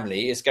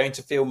 family is going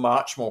to feel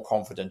much more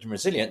confident and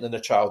resilient than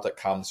a child that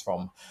comes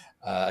from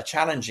a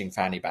challenging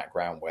family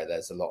background where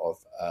there's a lot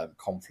of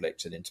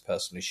conflict and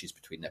interpersonal issues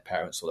between their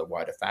parents or their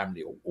wider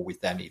family, or with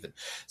them even.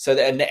 So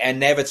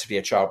inevitably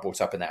a child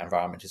brought up in that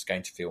environment is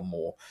going to feel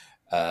more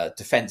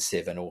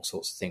defensive and all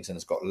sorts of things, and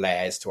has got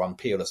layers to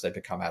unpeel as they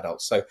become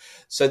adults.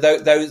 So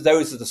those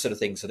are the sort of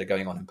things that are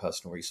going on in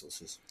personal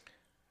resources.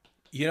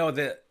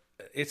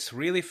 It's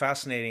really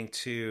fascinating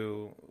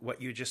to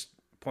what you just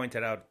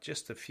pointed out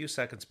just a few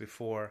seconds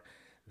before,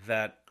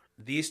 that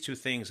these two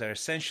things are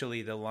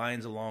essentially the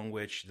lines along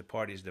which the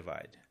parties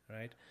divide,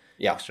 right?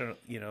 Yeah. So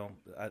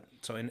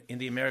in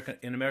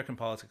American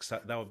politics,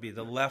 that would be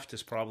the left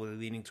is probably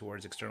leaning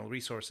towards external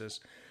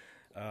resources,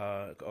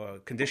 or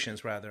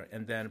conditions rather,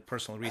 and then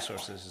personal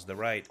resources is the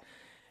right,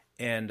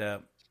 and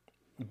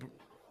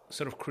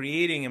sort of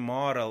creating a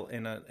model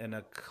in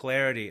a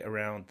clarity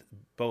around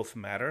both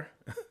matter.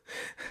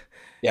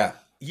 Yeah,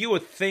 you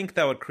would think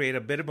that would create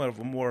a bit of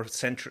a more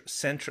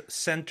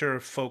center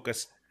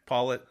focused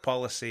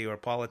policy or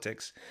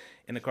politics,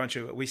 in the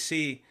country. We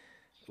see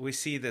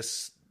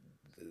this.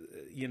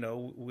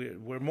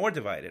 We're more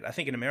divided. I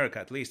think in America,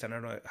 at least. I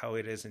don't know how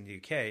it is in the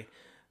UK,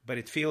 but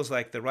it feels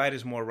like the right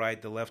is more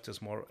right, the left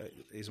is more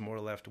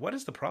left. What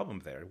is the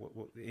problem there?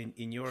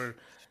 In your,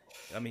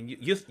 I mean,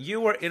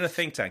 you were in a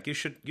think tank. You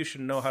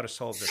should know how to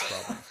solve this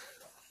problem.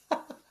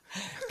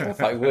 If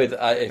I would,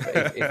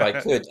 if I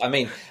could, I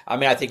mean,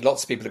 I think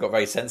lots of people have got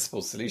very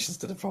sensible solutions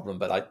to the problem,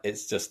 but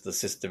it's just the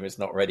system is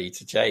not ready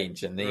to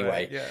change. And anyway,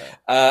 right,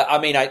 yeah.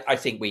 I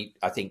think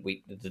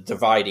the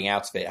dividing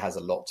out of it has a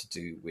lot to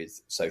do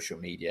with social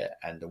media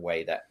and the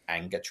way that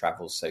anger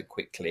travels so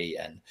quickly,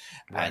 and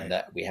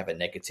that we have a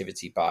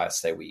negativity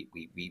bias. So we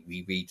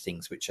read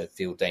things which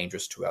feel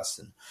dangerous to us,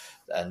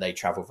 and they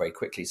travel very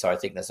quickly. So I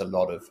think there's a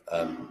lot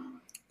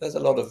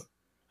of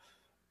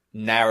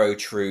narrow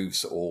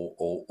truths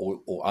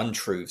or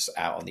untruths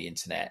out on the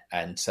internet.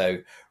 And so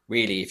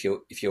really, if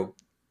you're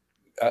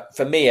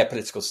for me, a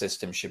political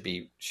system should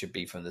be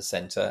from the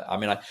center. I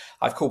mean,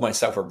 I've called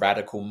myself a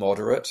radical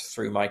moderate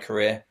through my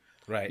career.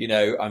 Right.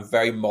 I'm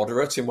very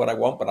moderate in what I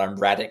want, but I'm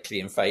radically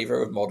in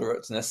favor of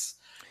moderateness,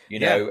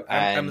 and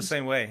I'm the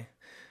same way.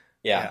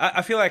 Yeah.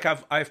 I feel like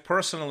I've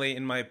personally,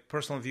 in my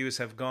personal views,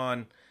 have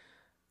gone,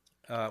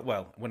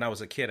 when I was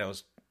a kid, I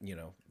was,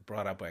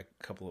 brought up by a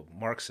couple of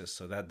Marxists,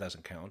 so that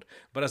doesn't count.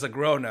 But as a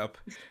grown-up,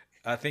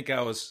 I think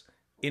I was,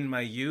 in my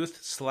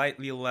youth,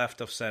 slightly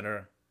left of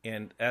center,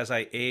 and as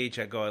I age,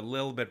 I go a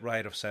little bit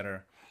right of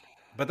center.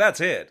 But that's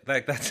it.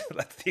 Like that's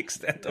the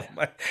extent of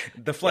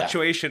the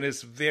fluctuation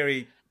is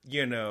very,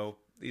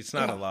 it's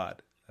not a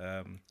lot.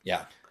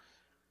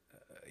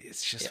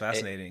 It's just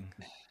fascinating.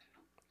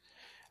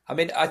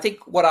 I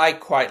think what I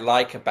quite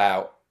like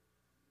about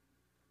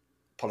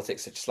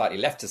politics that's slightly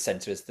left of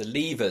center is the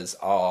levers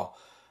are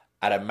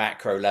at a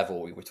macro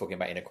level. We were talking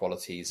about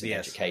inequalities and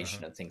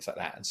education and things like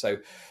that. And so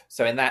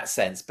in that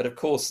sense, but of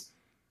course,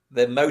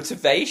 the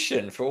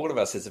motivation for all of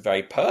us is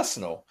very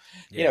personal.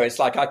 Yeah. It's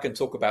like I can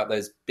talk about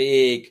those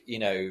big,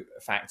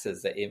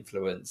 factors that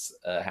influence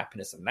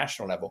happiness at a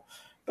national level,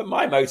 but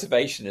my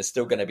motivation is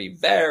still going to be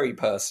very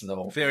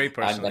personal. Very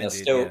personal. I'm going to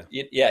still,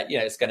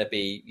 it's going to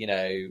be,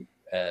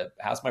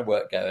 how's my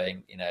work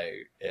going?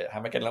 How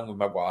am I getting along with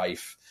my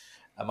wife?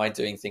 Am I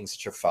doing things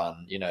which are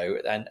fun?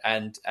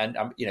 And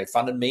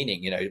fun and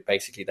meaning.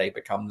 Basically, they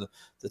become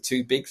the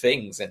two big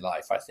things in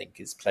life. I think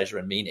is pleasure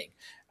and meaning.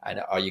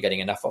 And are you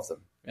getting enough of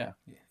them? Yeah.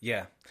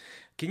 Yeah.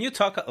 Can you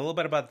talk a little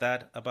bit about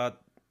that?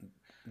 About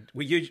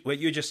what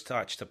you just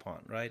touched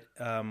upon, right?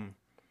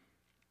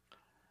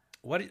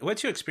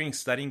 What's your experience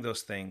studying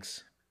those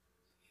things?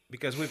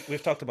 Because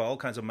we've talked about all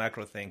kinds of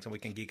macro things, and we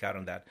can geek out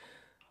on that.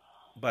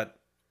 But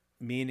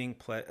meaning,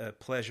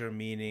 pleasure,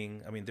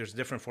 meaning. I mean, there's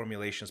different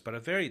formulations,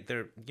 but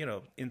they're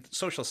in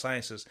social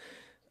sciences,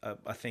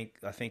 I think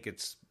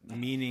it's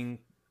meaning,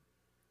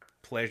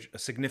 pleasure,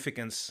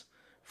 significance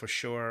for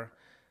sure,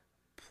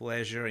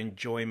 pleasure,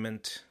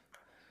 enjoyment,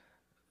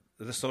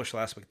 the social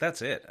aspect.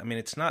 That's it. I mean,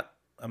 it's not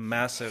a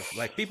massive,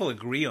 like, people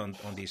agree on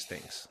these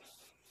things.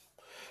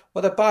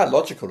 Well, they're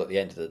biological at the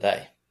end of the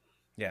day.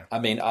 Yeah. I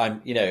mean,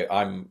 I'm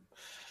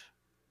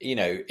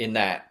in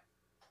that.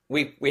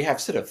 We have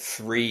sort of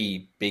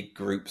three big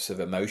groups of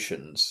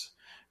emotions.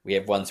 We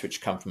have ones which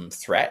come from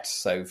threat,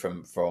 so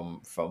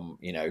from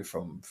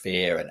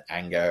fear and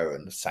anger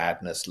and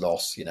sadness,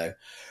 loss.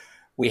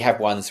 We have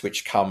ones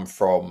which come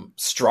from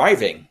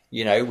striving.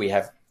 We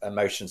have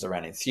emotions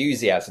around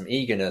enthusiasm,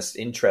 eagerness,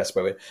 interest,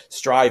 where we're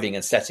striving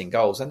and setting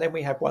goals, and then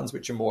we have ones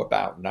which are more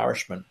about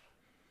nourishment,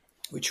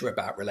 which are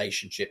about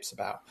relationships,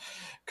 about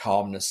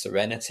calmness,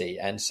 serenity.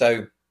 And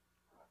so,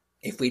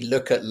 if we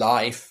look at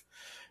life,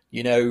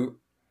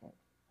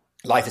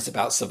 life is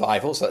about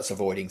survival, so that's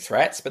avoiding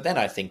threats. But then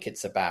I think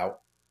it's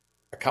about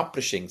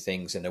accomplishing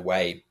things in a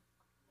way.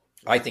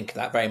 I think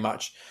that very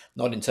much,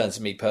 not in terms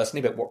of me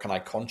personally, but what can I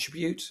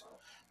contribute?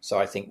 So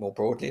I think more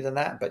broadly than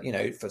that. But,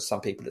 for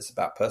some people, it's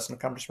about personal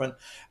accomplishment.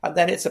 And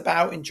then it's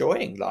about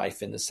enjoying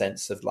life in the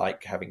sense of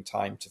like having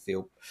time to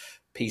feel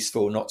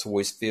peaceful, not to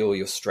always feel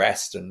you're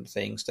stressed and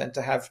things, and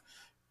to have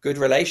good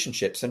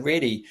relationships. And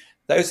really,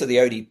 those are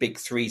the only big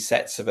three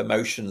sets of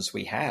emotions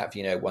we have.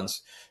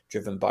 One's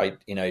driven by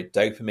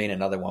dopamine,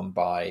 another one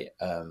by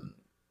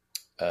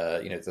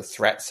the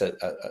threats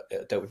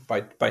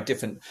by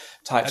different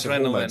types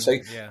adrenaline, of hormones. So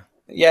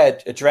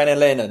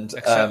adrenaline and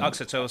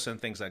oxytocin,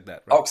 things like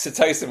that. Right?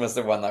 Oxytocin was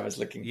the one I was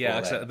looking for.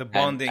 Yeah, the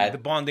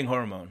bonding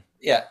hormone.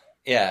 Yeah,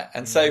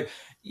 and so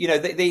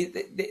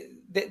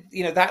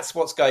that's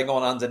what's going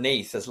on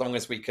underneath. As long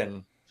as we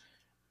can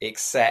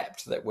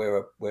accept that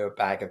we're a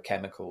bag of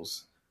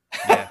chemicals.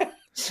 Yeah.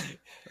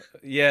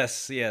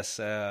 Yes.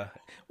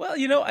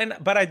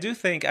 But I do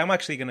think I'm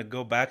actually going to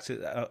go back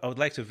to. I would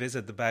like to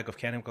visit the bag of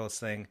chemicals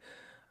thing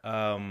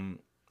in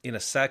a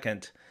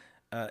second.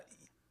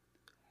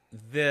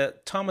 The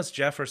Thomas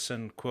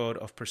Jefferson quote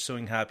of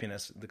 "Pursuing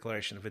Happiness,"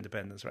 Declaration of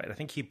Independence, right? I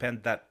think he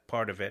penned that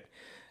part of it.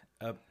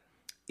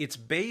 It's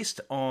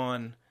based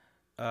on,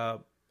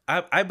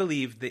 I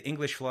believe, the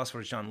English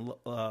philosopher John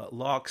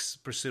Locke's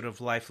pursuit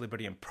of life,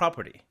 liberty, and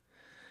property.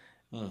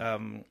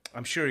 I'm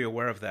sure you're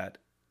aware of that.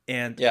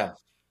 And Yeah.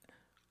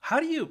 how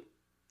do you,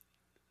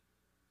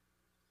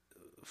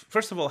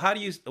 first of all,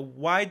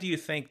 why do you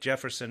think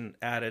Jefferson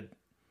added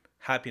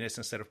happiness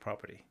instead of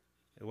property?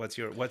 What's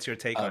your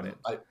take on it?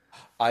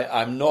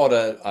 I'm not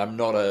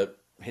a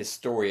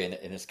historian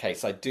in this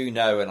case. I do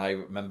know, and I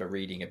remember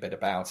reading a bit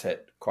about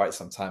it quite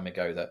some time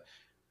ago, that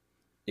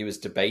it was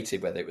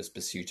debated whether it was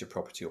pursuit of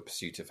property or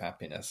pursuit of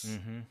happiness,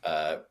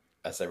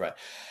 as they write.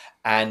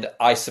 And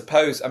I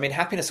suppose, I mean,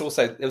 happiness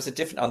also, there was a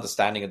different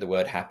understanding of the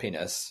word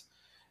happiness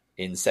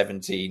in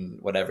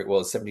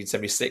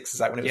 1776. Is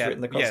that when it was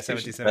written? The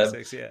Constitution?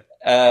 1776. Yeah.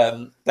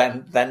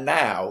 Than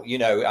now.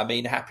 I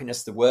mean,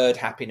 happiness. The word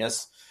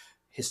happiness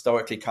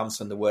historically comes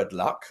from the word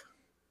luck.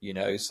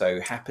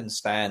 So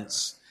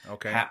happenstance,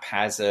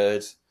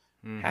 haphazard,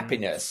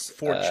 happiness,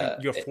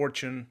 fortune, your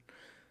fortune.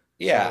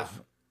 Yeah.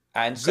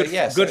 And so,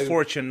 good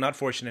fortune, not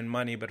fortune in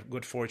money, but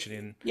good fortune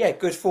in... Yeah,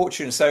 good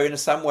fortune. So in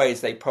some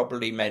ways, they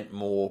probably meant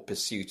more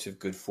pursuit of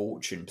good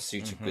fortune,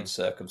 pursuit of good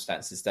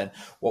circumstances than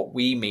what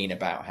we mean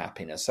about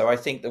happiness. So I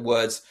think the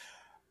words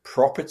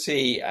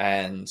property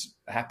and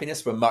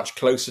happiness were much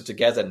closer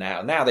together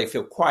now. Now they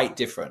feel quite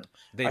different.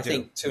 I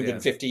think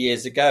 250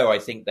 years ago, I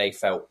think they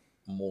felt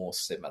more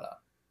similar.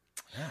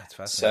 Yeah, that's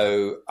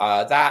fascinating.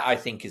 So that, I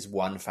think, is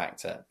one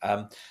factor.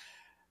 But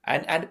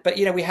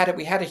we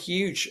had a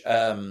huge...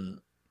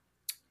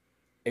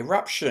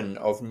 eruption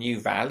of new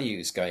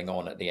values going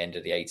on at the end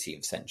of the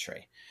 18th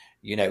century.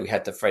 We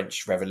had the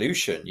French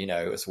Revolution,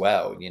 as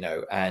well,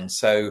 and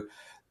so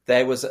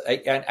there was,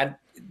 and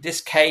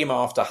this came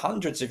after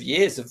hundreds of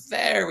years of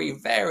very,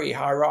 very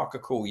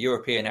hierarchical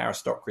European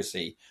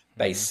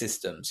aristocracy-based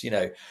systems.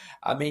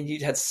 I mean,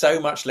 you'd had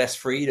so much less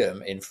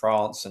freedom in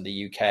France and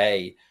the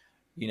UK,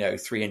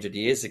 300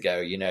 years ago.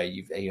 You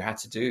had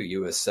to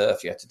you were a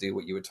serf, you had to do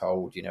what you were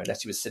told,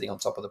 unless you were sitting on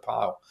top of the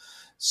pile.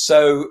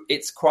 So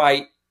it's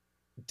quite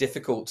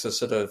difficult to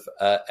sort of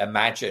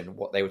imagine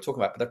what they were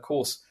talking about. But of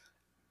course,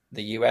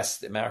 the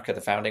US, America, the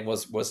founding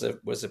was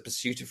a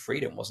pursuit of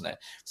freedom, wasn't it?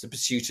 It's a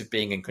pursuit of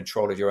being in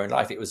control of your own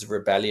life. It was a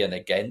rebellion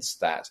against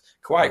that,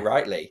 quite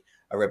rightly,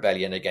 a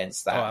rebellion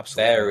against that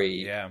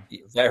very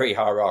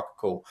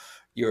hierarchical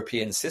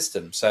European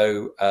system.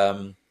 So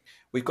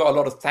we've got a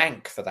lot of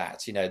thank for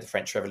that. The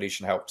French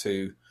Revolution helped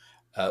to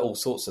all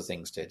sorts of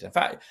things did. In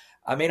fact,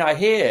 I mean,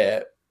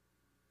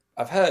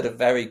 I've heard a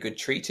very good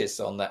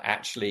treatise on that.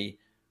 Actually,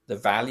 the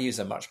values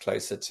are much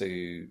closer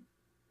to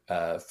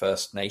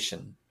First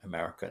Nation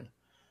American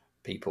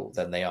people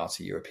than they are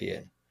to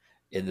European,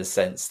 in the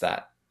sense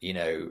that,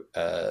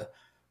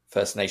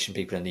 First Nation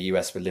people in the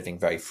US were living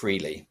very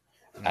freely.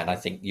 And I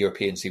think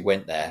Europeans who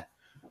went there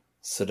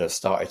sort of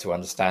started to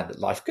understand that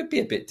life could be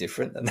a bit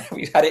different than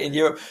we've had it in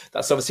Europe.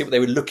 That's obviously what they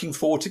were looking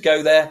for to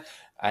go there.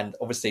 And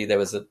obviously there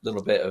was a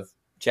little bit of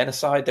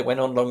genocide that went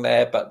on along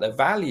there, but the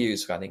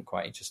values, I think,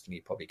 quite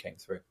interestingly, probably came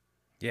through.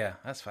 Yeah,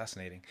 that's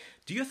fascinating.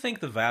 Do you think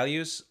the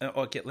values?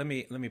 Okay, let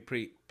me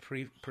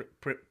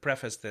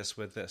preface this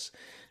with this.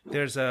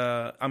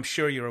 I'm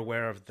sure you're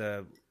aware of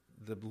the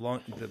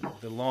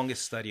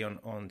longest study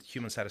on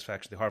human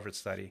satisfaction, the Harvard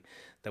study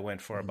that went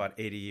for about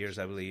 80 years,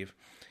 I believe.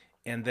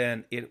 And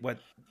then what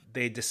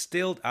they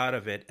distilled out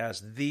of it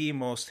as the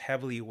most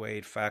heavily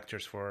weighed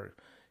factors for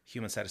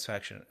human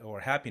satisfaction or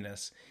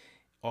happiness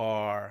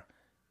are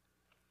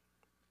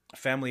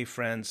family,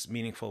 friends,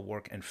 meaningful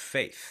work, and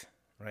faith,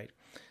 right?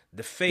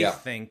 The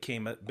faith thing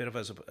came a bit of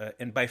as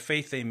and by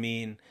faith they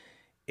mean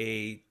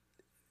a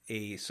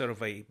sort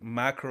of a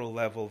macro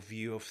level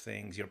view of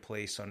things, your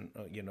place on,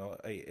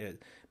 a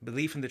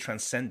belief in the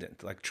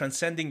transcendent, like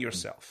transcending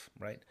yourself,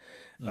 right?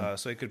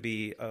 So it could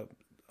be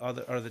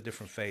other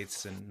different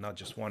faiths and not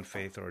just one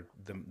faith or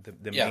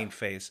the main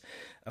faith,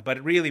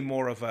 but really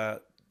more of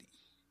a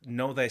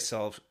know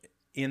thyself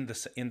in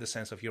the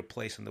sense of your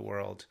place in the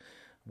world,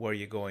 where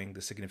you're going,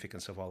 the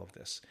significance of all of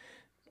this.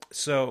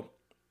 So.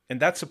 And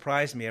that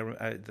surprised me.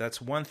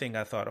 That's one thing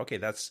I thought, okay,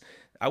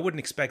 I wouldn't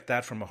expect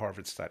that from a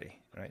Harvard study,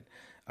 right?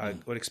 I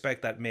would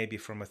expect that maybe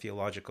from a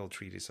theological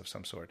treatise of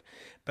some sort.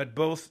 But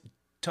both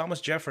Thomas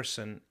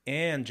Jefferson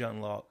and John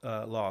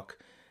Locke,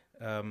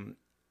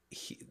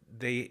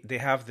 they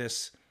have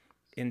this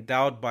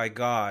endowed by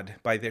God,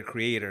 by their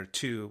creator,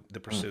 to the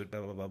pursuit, blah,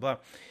 blah, blah, blah.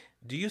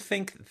 Do you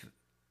think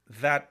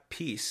that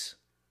piece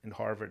in the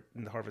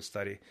Harvard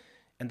study,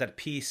 and that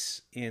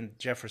piece in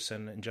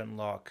Jefferson and John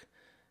Locke,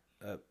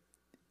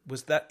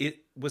 was that a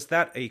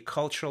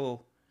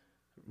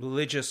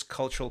religious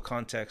cultural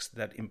context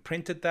that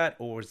imprinted that,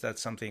 or is that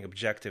something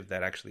objective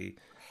that actually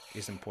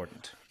is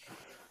important?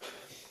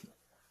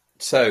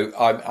 So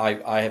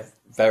I have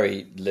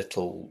very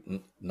little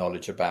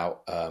knowledge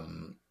about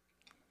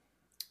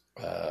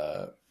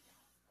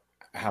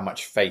how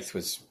much faith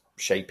was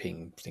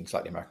shaping things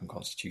like the American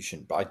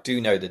Constitution, but I do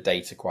know the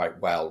data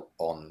quite well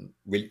on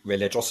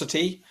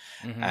religiosity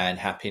and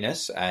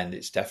happiness, and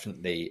it's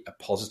definitely a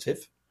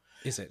positive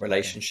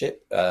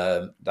relationship.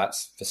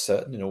 That's for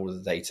certain in all of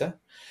the data.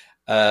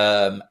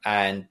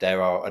 And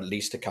there are at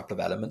least a couple of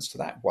elements to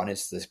that. One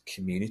is the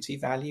community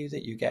value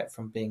that you get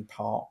from being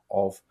part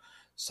of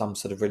some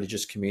sort of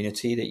religious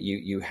community, that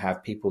you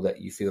have people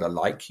that you feel are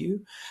like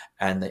you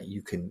and that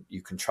you can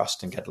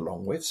trust and get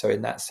along with. So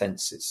in that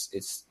sense,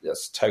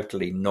 it's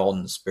totally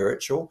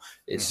non-spiritual.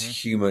 It's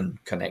human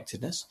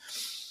connectedness.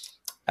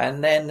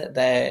 And then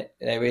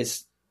there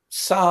is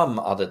some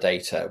other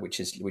data which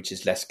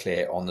is less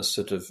clear on the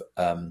sort of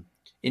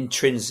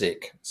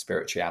intrinsic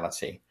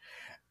spirituality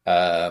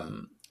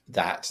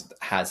that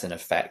has an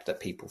effect, that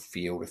people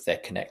feel if they're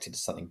connected to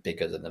something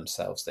bigger than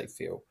themselves, they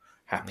feel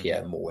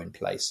happier, more in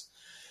place.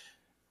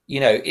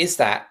 Is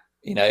that,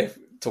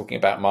 talking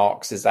about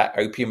Marx, is that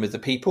opium with the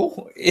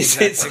people? Is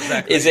it,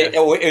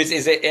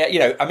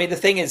 I mean, the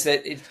thing is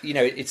that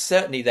it's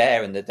certainly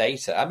there in the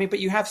data. I mean, but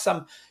you have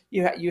some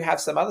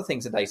other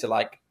things in data,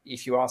 like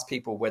if you ask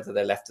people whether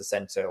they're left of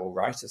center or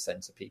right of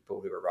center,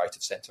 people who are right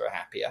of center are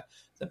happier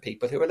than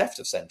people who are left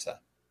of center.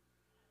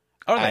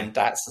 And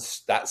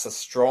that's a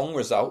strong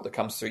result that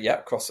comes through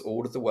across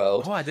all of the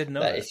world. Oh, I didn't know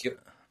that. If you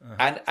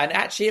and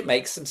actually it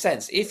makes some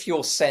sense. If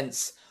your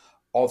sense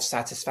of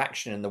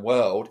satisfaction in the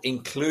world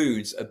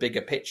includes a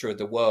bigger picture of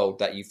the world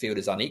that you feel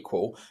is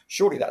unequal,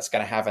 surely that's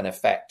going to have an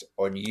effect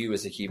on you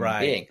as a human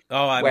being.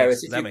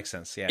 That makes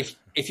sense. Yeah.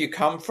 If you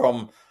come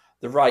from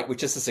the right,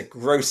 which is just a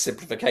gross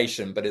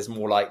simplification, but is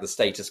more like the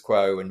status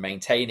quo and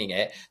maintaining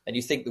it, and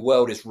you think the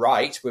world is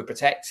right, we'll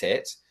protect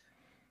it,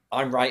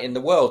 I'm right in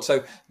the world.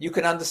 So you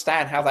can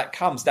understand how that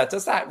comes. Now,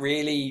 does that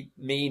really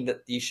mean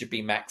that you should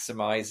be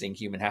maximizing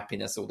human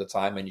happiness all the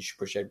time and you should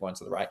push everyone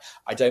to the right?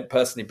 I don't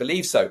personally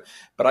believe so,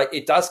 but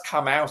it does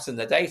come out in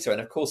the data. And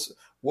of course,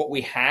 what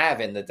we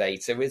have in the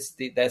data is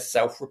there's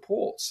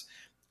self-reports.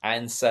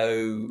 And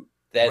so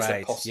there's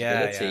a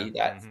possibility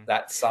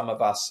that some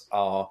of us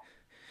are,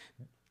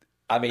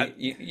 I mean,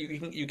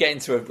 you get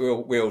into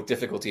a real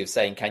difficulty of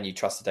saying, can you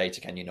trust the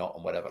data, can you not,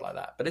 and whatever like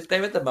that. But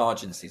they're at the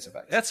margins, these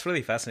effects. That's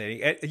really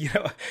fascinating.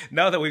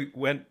 Now that we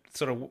went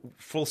sort of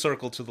full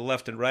circle to the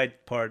left and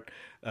right part,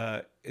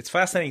 it's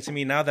fascinating to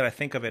me now that I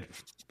think of it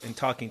in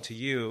talking to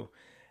you,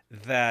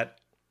 that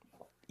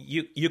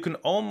you can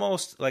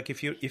almost, like,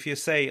 if you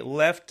say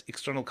left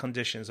external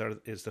conditions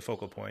is the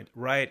focal point,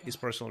 right is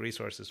personal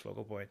resources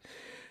focal point,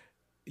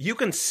 you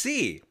can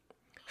see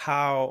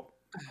how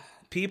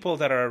people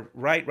that are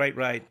right,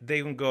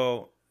 they can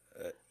go,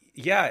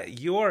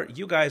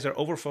 you guys are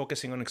over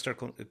focusing on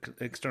external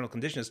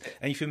conditions,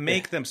 and if you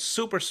make them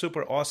super,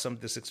 super awesome,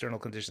 this external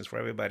conditions for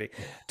everybody,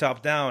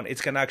 top down,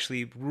 it's going to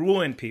actually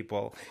ruin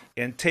people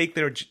and take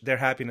their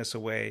happiness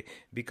away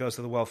because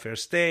of the welfare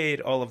state,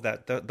 all of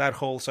that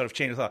whole sort of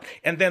chain of thought.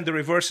 And then the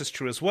reverse is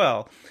true as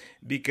well,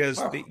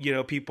 because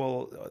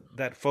people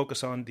that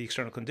focus on the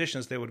external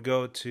conditions, they would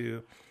go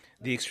to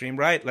the extreme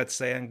right, let's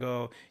say, and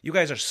go, you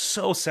guys are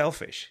so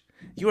selfish.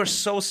 You are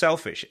so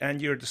selfish,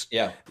 and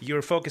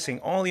you're focusing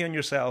only on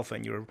yourself,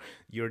 and you're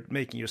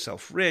making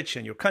yourself rich,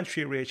 and your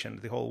country rich, and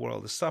the whole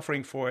world is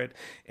suffering for it,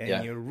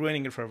 and you're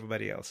ruining it for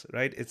everybody else,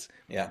 right? It's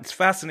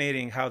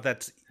fascinating how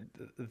that's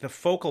the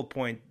focal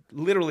point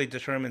literally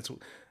determines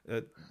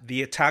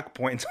the attack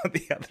point on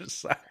the other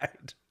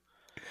side.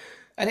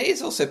 And it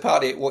is also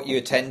partly what you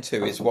attend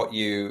to is what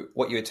you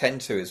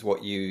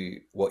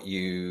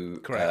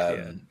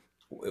correct.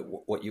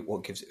 What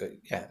gives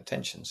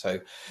attention. So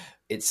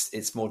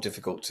it's more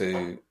difficult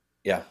to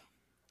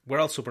we're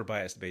all super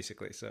biased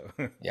basically, so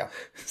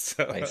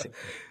basically.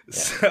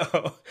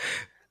 So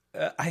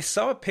I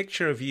saw a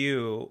picture of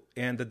you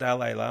and the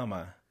Dalai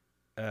Lama.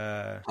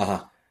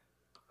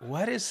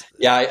 What is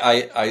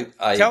I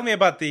tell me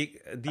about the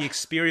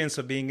experience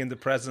of being in the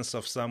presence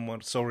of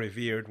someone so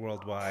revered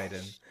worldwide.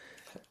 And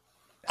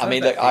I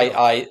mean, look,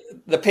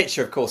 the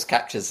picture, of course,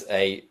 captures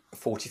a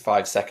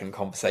 45-second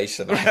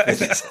conversation with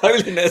His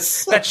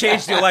Holiness. That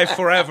changed your life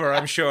forever,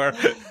 I'm sure.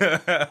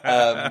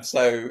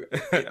 So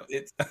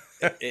it's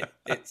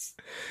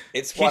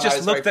he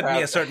just looked at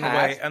me a certain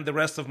way, and the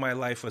rest of my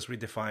life was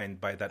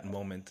redefined by that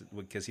moment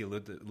because he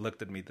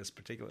looked at me this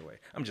particular way.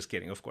 I'm just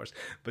kidding, of course.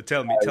 But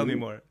tell me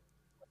more.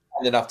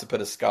 Enough to put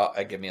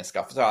give me a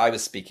scarf. So I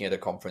was speaking at a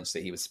conference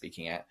that he was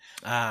speaking at,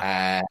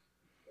 and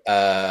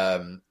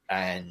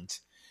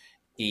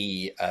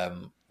he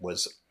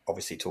was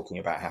obviously talking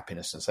about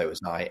happiness, and so was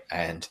I.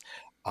 And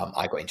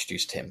I got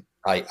introduced to him.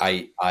 I'm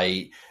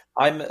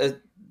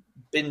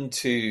been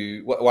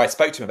to what I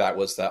spoke to him about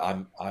was that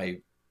I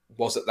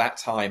was at that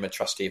time a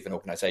trustee of an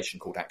organisation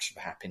called Action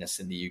for Happiness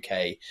in the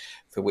UK,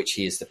 for which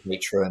he is the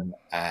patron.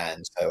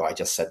 And so I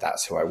just said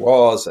that's who I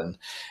was, and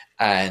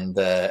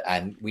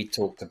we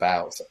talked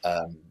about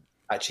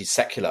actually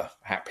secular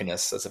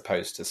happiness as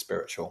opposed to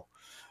spiritual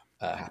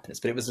happiness.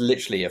 But it was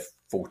literally a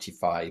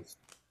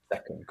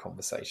 45-second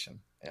conversation.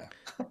 Yeah.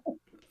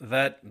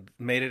 That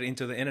made it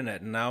into the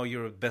internet. Now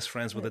you're best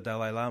friends with the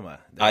Dalai Lama.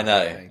 I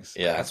know.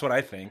 Yeah. That's what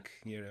I think.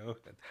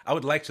 I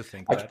would like to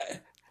think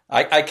that.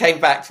 I came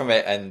back from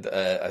it, and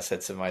I said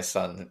to my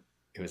son,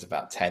 who was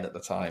about 10 at the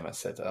time, I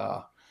said,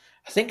 I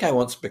think I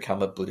want to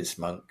become a Buddhist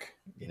monk,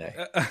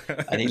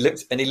 And he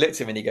looked at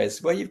me and he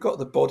goes, well, you've got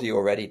the body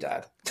already,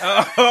 Dad.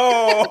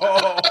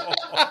 Oh,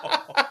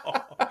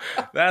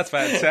 that's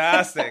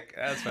fantastic.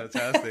 That's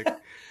fantastic.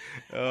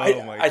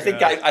 Oh my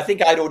God! I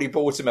think I'd already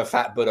bought him a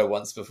fat Buddha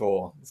once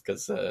before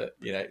because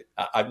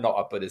I'm not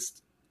a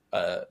Buddhist,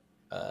 but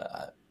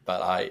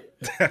I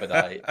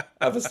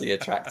obviously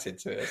attracted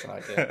to it as an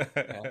idea.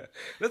 Yeah.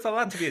 There's a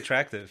lot to be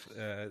attractive,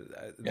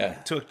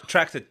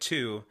 attracted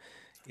to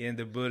in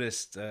the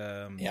Buddhist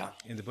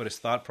in the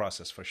Buddhist thought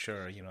process for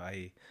sure.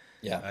 I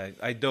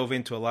dove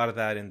into a lot of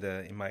that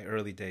in my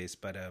early days,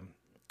 but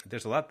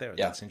there's a lot there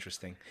that's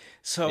interesting.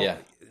 So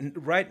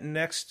right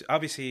next to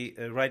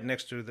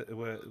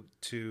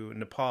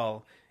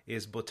Nepal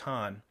is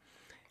Bhutan,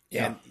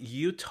 and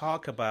you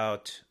talk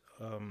about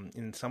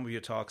in some of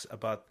your talks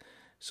about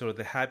sort of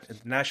the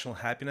national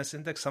happiness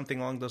index, something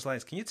along those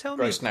lines. Can you tell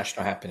me? Gross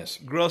national happiness.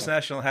 Gross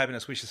national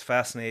happiness, which is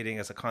fascinating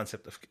as a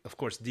concept, of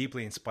course,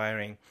 deeply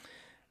inspiring.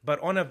 But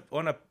on a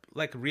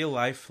like real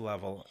life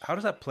level, how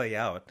does that play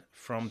out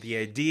from the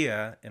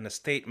idea and a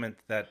statement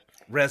that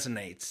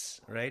resonates,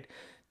 right,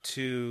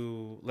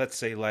 to, let's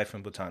say, life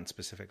in Bhutan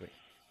specifically?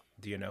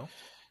 Do you know?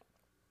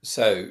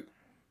 So,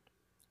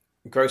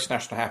 gross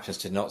national happiness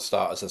did not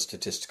start as a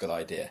statistical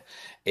idea.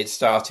 It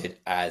started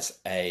as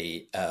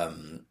a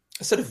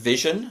sort of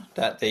vision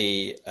that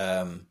the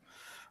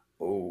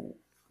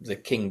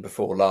king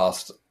before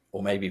last,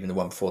 or maybe even the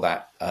one before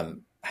that,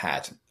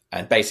 had.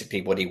 And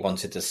basically what he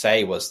wanted to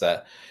say was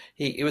that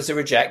it was a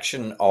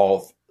rejection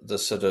of the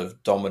sort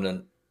of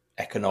dominant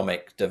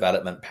economic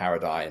development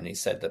paradigm. And he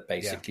said that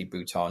basically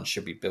Bhutan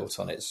should be built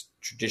on its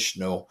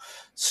traditional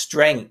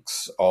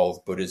strengths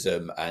of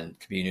Buddhism and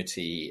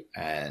community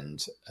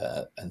and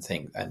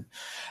things.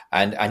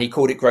 And he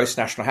called it gross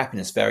national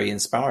happiness very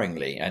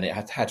inspiringly. And it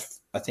had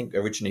I think,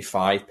 originally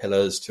 5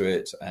 pillars to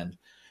it and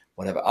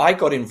whatever. I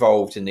got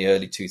involved in the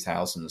early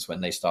 2000s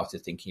when they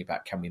started thinking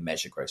about, can we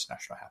measure gross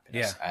national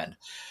happiness? Yeah. And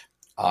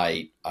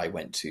I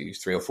went to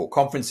 3 or 4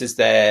 conferences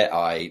there.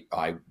 I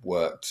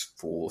worked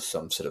for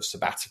some sort of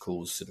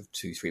sabbaticals, sort of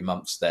 2-3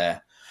 months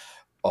there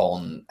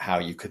on how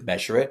you could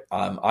measure it.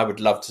 I would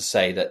love to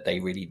say that they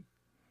really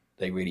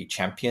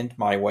championed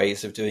my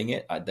ways of doing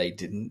it. They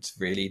didn't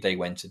really. They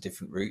went a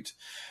different route.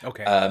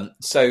 Okay.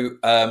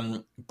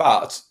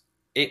 But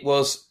it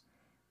was.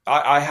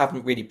 I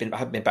haven't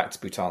been back to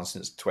Bhutan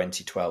since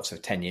 2012, so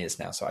 10 years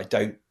now. So I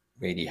don't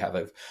really have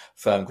a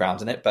firm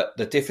ground in it. But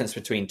the difference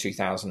between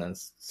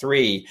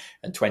 2003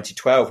 and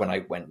 2012, when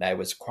I went there,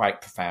 was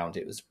quite profound.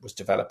 It was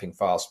developing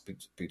fast,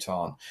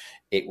 Bhutan.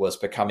 It was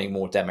becoming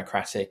more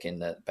democratic in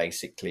that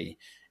basically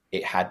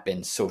it had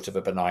been sort of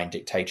a benign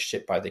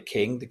dictatorship by the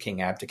king. The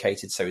king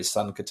abdicated so his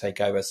son could take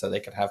over, so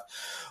they could have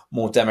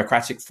more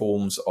democratic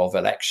forms of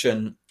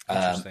election.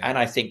 And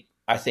I think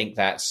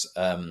that's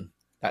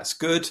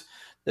good.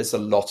 There's a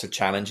lot of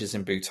challenges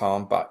in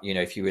Bhutan, but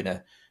if you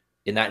were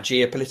in that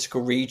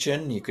geopolitical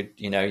region, you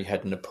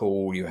had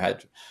Nepal, you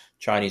had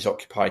Chinese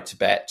occupied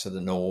Tibet to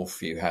the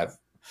north, you have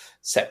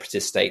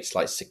separatist states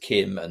like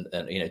Sikkim and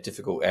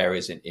difficult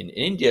areas in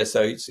India.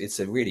 So it's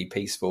a really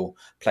peaceful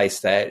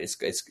place there.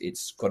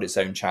 It's got its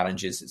own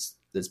challenges.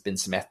 There's been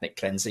some ethnic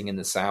cleansing in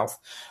the south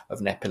of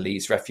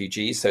Nepalese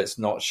refugees, so it's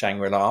not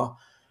Shangri-La.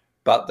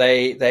 But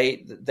they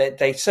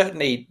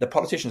certainly, the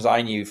politicians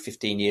I knew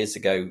 15 years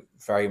ago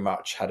very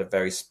much had a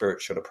very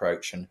spiritual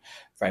approach and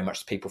very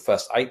much people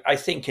first. I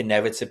think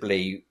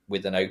inevitably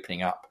with an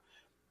opening up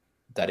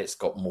that it's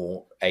got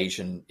more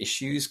Asian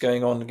issues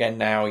going on again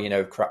now,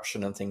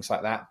 corruption and things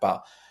like that.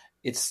 But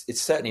it's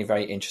certainly a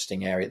very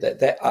interesting area.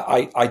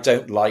 I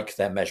don't like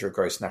their measure of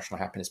gross national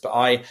happiness, but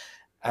I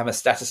am a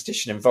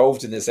statistician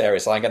involved in this area,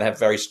 so I'm going to have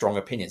very strong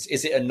opinions.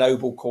 Is it a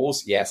noble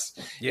cause? Yes.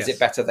 Is it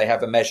better they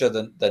have a measure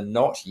than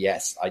not?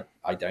 Yes.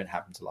 I don't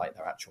happen to like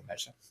their actual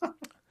measure.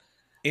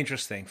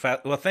 Interesting.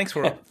 Well, thanks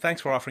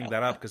for offering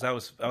that up, because I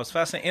was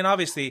fascinated. And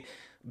obviously,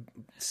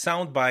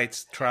 sound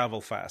bites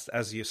travel fast,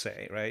 as you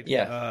say, right?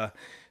 Yeah.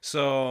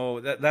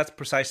 So that's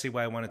precisely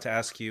why I wanted to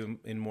ask you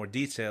in more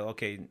detail.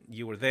 Okay,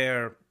 you were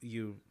there,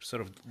 you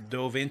sort of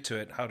dove into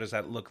it. How does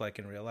that look like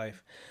in real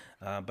life?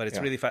 But it's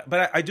really fast.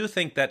 But I do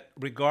think that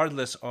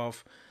regardless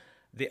of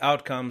the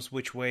outcomes,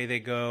 which way they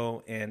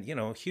go, and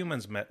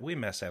humans we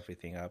mess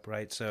everything up,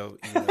 right? So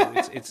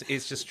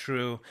it's just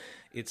true.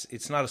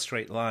 It's not a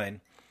straight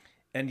line.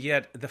 And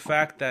yet, the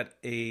fact that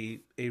a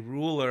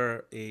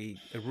ruler, a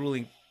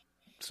ruling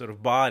sort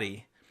of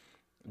body,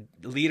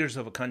 leaders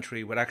of a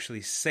country would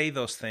actually say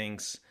those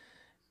things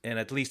and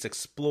at least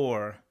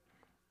explore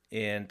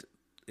and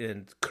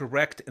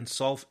correct and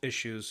solve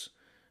issues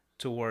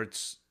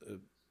towards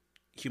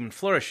human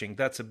flourishing,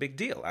 that's a big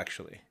deal,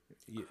 actually.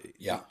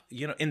 Yeah.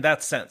 In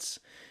that sense,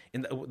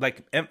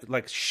 like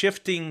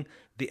shifting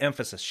the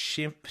emphasis,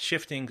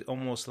 shifting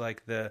almost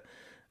like the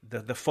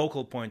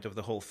focal point of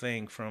the whole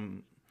thing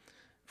from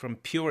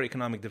pure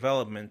economic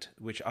development,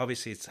 which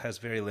obviously has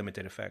very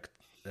limited effect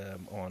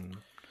on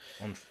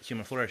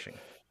human flourishing.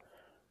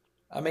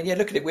 I mean,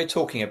 look at it. We're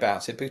talking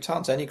about it.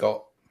 Bhutan's only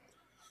got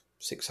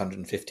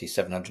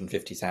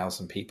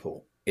 750,000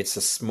 people. It's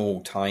a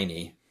small,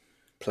 tiny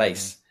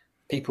place. Mm-hmm.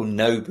 People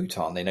know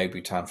Bhutan. They know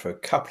Bhutan for a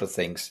couple of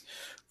things.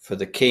 For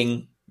the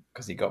king,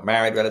 because he got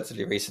married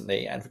relatively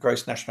recently, and for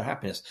gross national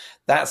happiness.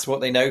 That's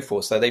what they know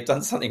for. So they've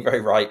done something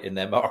very right in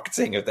their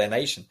marketing of their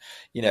nation,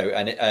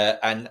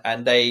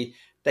 and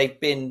they've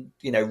been,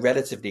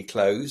 relatively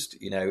closed,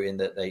 in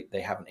that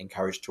they haven't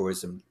encouraged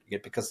tourism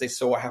because they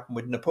saw what happened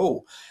with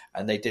Nepal,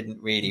 and they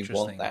didn't really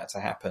want that to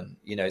happen,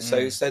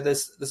 So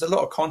there's a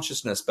lot of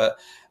consciousness, but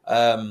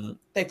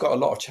they've got a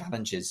lot of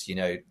challenges.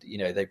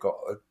 They've got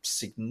a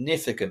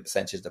significant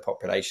percentage of the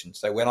population.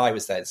 So when I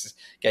was there, this is,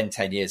 again,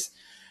 10 years.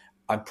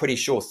 I'm pretty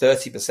sure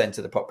 30%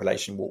 of the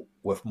population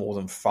were more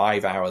than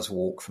 5 hours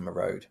walk from a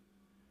road.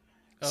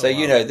 So,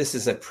 wow. This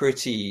is a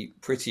pretty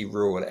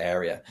rural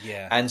area.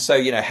 Yeah. And so,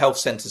 health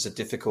centers are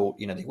difficult.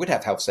 They would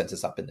have health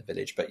centers up in the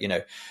village, but,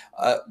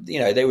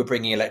 they were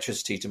bringing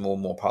electricity to more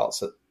and more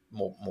parts of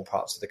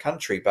the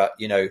country. But,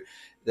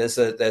 there's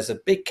a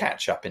big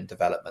catch up in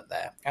development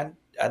there.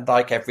 And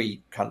like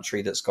every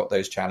country that's got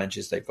those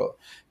challenges, they've got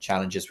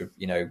challenges with,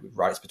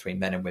 rights between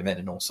men and women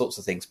and all sorts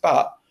of things.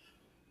 But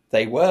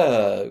they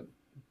were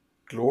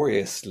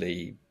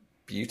gloriously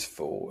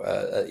beautiful,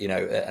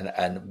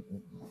 and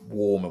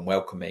warm and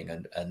welcoming,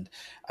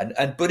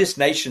 and Buddhist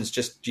nations.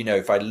 Just,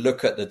 if I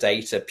look at the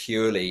data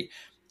purely,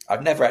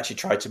 I've never actually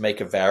tried to make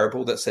a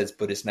variable that says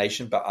Buddhist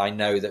nation, but I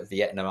know that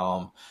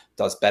Vietnam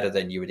does better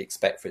than you would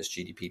expect for its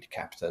GDP per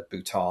capita.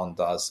 Bhutan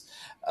does.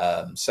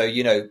 So,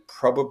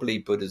 probably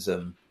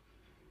Buddhism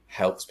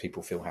helps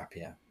people feel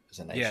happier as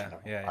a nation.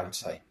 I would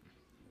say.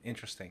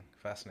 Interesting,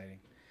 fascinating.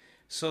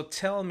 So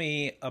tell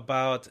me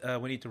about,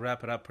 we need to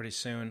wrap it up pretty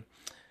soon.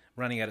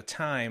 Running out of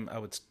time, I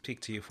would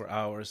speak to you for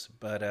hours,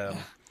 but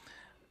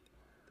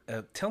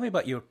tell me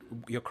about your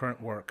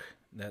current work,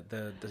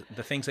 the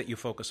things that you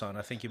focus on.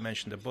 I think you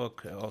mentioned a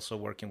book, also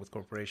working with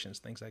corporations,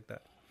 things like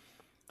that.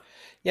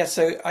 Yeah,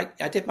 so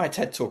I did my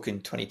TED Talk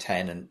in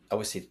 2010, and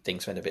obviously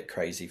things went a bit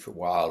crazy for a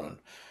while,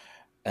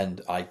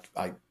 and I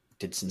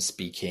did some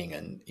speaking,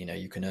 and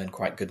you can earn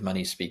quite good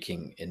money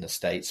speaking in the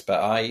States, but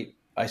I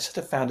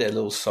sort of found it a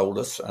little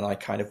soulless, and I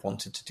kind of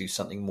wanted to do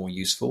something more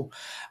useful.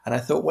 And I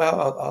thought,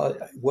 well, I'll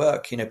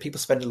work, people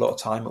spend a lot of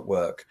time at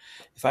work.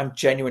 If I'm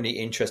genuinely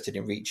interested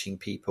in reaching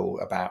people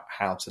about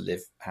how to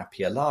live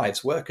happier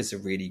lives, work is a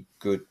really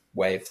good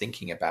way of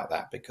thinking about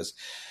that, because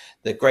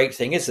the great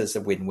thing is there's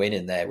a win-win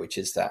in there, which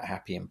is that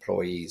happy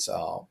employees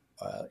are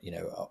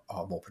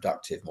more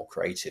productive, more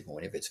creative,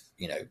 more innovative,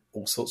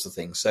 all sorts of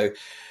things. So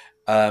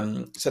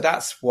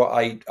that's what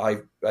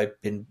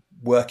I've been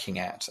working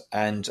at.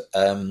 And,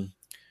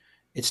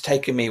 it's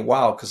taken me a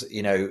while because,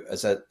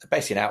 as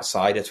basically an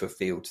outsider to a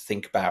field, to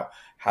think about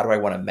how do I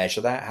want to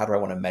measure that? How do I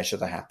want to measure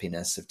the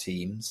happiness of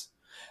teams?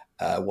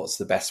 What's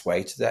the best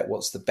way to that?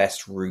 What's the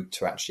best route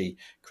to actually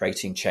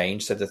creating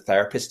change? So the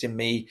therapist in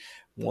me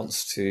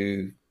wants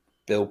to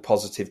build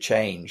positive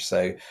change.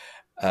 So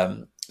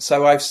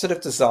I've sort of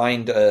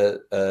designed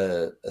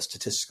a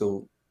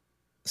statistical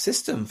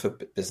system for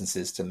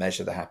businesses to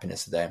measure the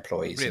happiness of their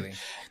employees. Really?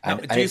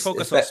 Do you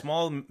focus on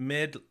small,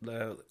 mid,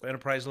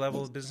 enterprise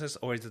level business,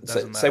 or it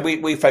doesn't matter? So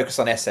we focus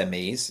on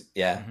SMEs,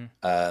 yeah.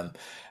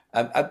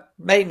 Mm-hmm.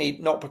 Mainly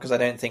not because I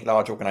don't think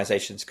large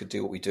organizations could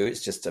do what we do.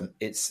 It's just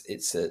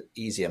it's an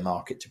easier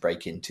market to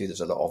break into. There's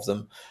a lot of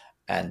them,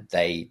 and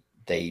they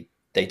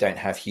don't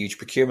have huge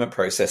procurement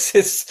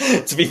processes.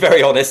 To be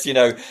very honest,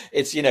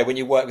 it's when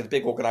you work with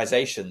big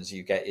organizations,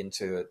 you get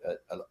into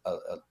a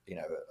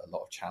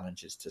lot of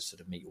challenges to sort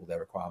of meet all their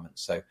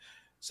requirements.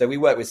 So we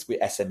work with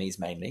SMEs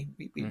mainly.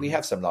 We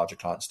have some larger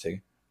clients too,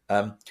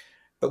 but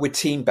we're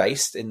team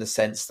based in the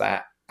sense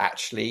that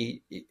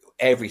actually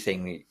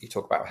everything you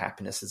talk about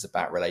happiness is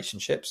about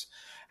relationships.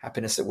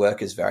 Happiness at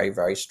work is very,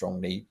 very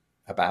strongly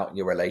about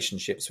your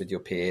relationships with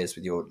your peers,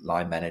 with your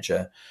line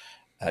manager.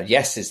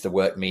 Yes, is the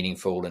work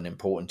meaningful and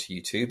important to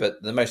you too,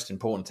 but the most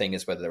important thing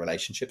is whether the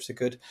relationships are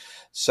good.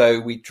 So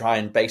we try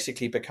and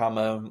basically become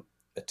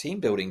a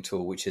team building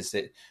tool, which is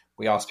that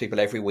we ask people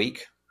every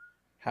week,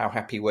 how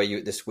happy were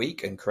you this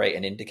week, and create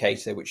an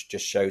indicator which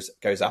just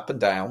goes up and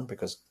down,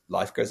 because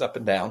life goes up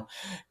and down.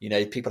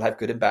 People have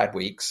good and bad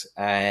weeks,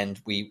 and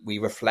we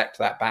reflect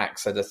that back.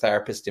 So the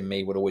therapist in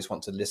me would always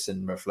want to listen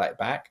and reflect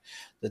back.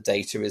 The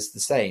data is the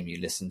same. You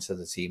listen to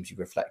the teams, you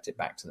reflect it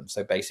back to them.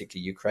 So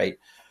basically you create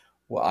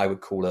what I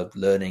would call a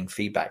learning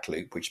feedback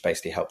loop, which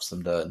basically helps them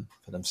learn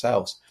for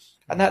themselves.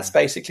 And that's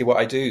basically what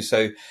I do.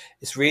 So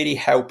it's really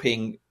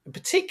helping,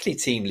 particularly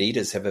team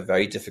leaders have a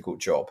very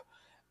difficult job,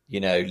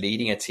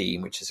 leading a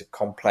team, which is a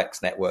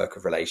complex network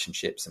of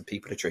relationships, and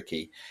people are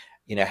tricky.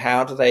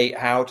 How do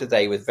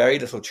they, with very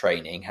little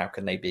training, how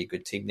can they be a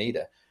good team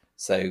leader?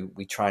 So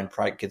we try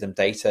and give them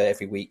data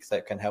every week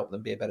that can help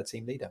them be a better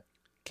team leader.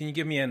 Can you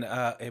give me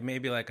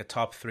maybe like a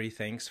top 3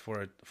 things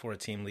for a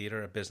team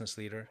leader, a business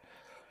leader,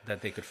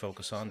 that they could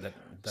focus on?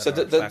 So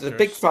the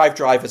big 5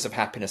 drivers of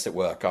happiness at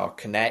work are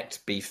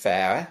connect, being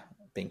fair,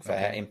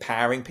 okay,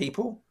 empowering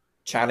people,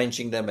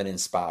 challenging them, and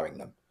inspiring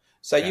them.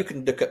 So you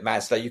can look at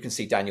Maslow, you can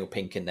see Daniel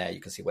Pink in there, you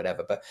can see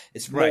whatever, but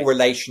it's more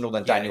relational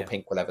than Daniel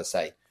Pink will ever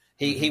say.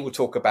 He will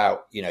talk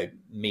about,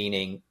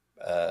 meaning,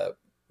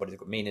 what is it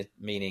called?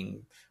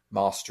 Meaning,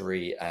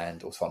 mastery,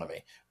 and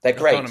autonomy. They're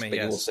great, Autonomy, but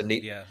yes. you also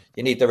need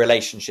you need the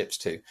relationships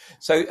too.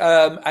 So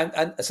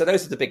and so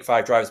those are the big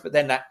 5 drivers. But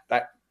then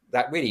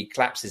that really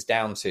collapses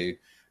down to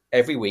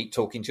every week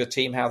talking to your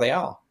team how they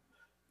are,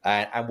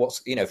 and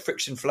what's, you know,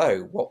 friction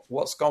flow.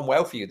 What's gone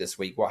well for you this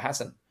week? What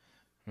hasn't?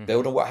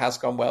 Build on what has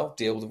gone well.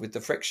 Deal with the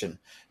friction.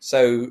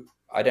 So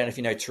I don't know if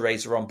you know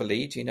Teresa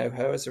Romboli. Do you know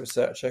her as a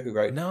researcher who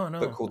wrote a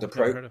book called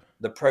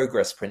The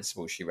Progress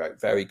Principle? She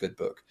wrote, very good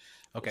book.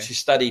 Okay. She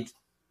studied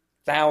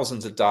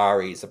thousands of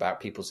diaries about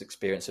people's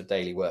experience of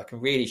daily work,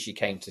 and really she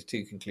came to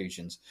 2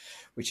 conclusions,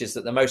 which is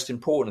that the most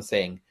important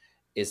thing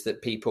is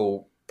that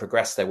people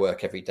progress their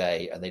work every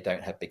day and they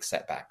don't have big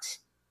setbacks.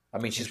 I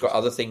mean, she's got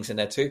other things in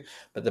there too,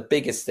 but the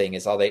biggest thing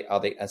is are they,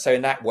 and so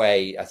in that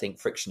way, I think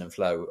friction and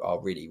flow are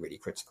really, really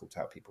critical to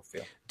how people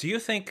feel. Do you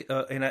think,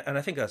 and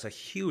I think that's a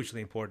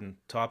hugely important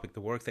topic, the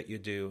work that you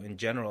do in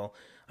general.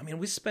 I mean,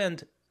 we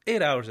spend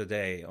 8 hours a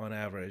day on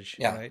average,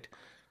 right,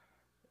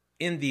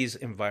 in these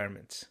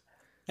environments.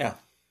 Yeah.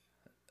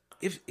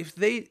 If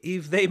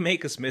they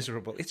make us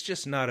miserable, it's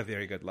just not a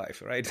very good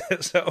life, right?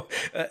 So,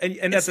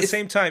 and at the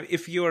same time,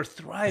 if you're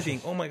thriving,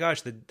 oh my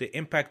gosh, the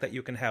impact that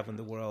you can have in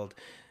the world,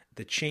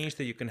 the change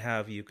that you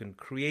can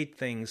create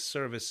things,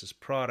 services,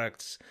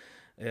 products.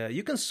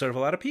 You can serve a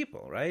lot of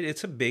people, right?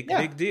 It's a big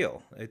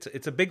deal.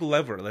 It's a big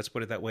lever, let's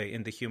put it that way,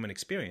 in the human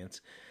experience.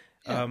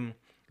 Yeah.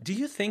 Do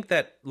you think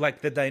that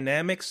like the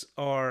dynamics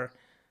are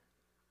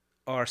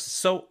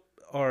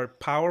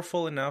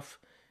powerful enough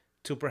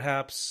to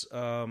perhaps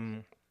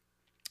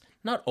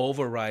not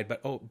override,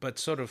 but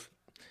sort of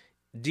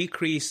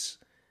decrease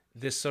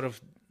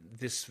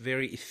this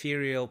very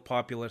ethereal,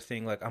 popular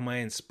thing? Like, am I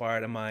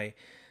inspired? Am I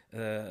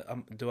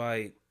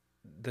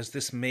does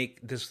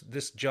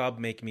this job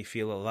make me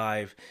feel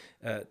alive?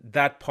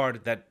 That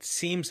part that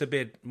seems a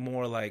bit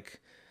more like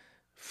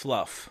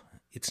fluff.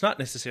 It's not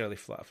necessarily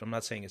fluff. I'm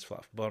not saying it's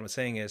fluff. But what I'm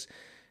saying is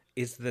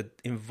the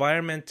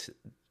environment,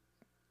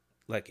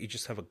 like, you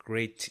just have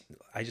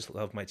I just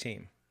love my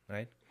team,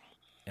 right?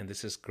 And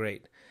this is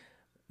great.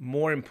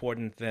 More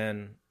important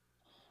than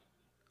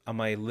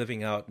am I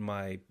living out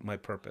my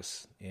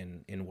purpose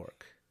in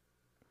work?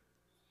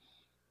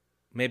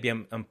 Maybe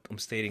I'm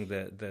stating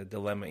the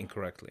dilemma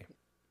incorrectly.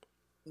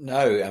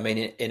 No, I mean,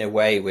 in a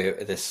way,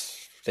 we're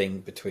this thing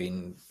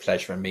between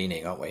pleasure and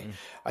meaning, aren't we?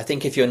 I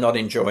think if you're not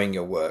enjoying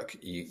your work,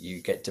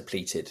 you get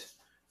depleted,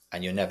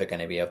 and you're never going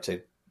to be able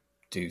to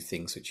do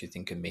things which you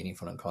think are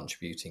meaningful and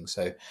contributing.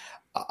 So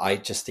I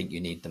just think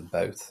you need them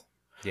both.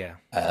 Yeah.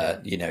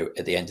 You know,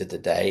 at the end of the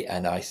day.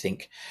 And I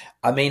think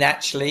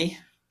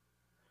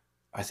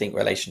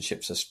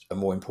relationships are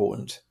more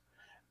important.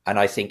 And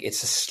I think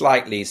it's a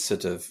slightly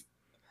sort of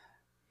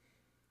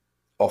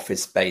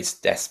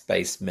office-based,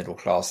 desk-based,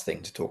 middle-class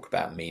thing to talk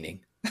about meaning,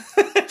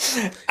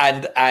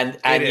 and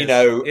you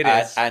know,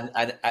 and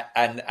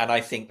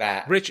I think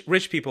that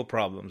rich people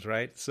problems,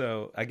 right?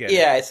 So I get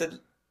it.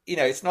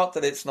 It's not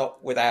that it's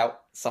not without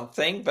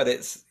something, but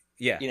it's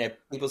you know,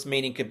 people's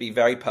meaning could be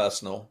very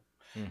personal.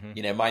 Mm-hmm.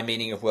 You know, my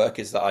meaning of work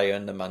is that I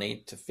earn the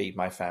money to feed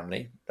my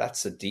family.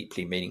 That's a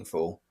deeply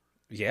meaningful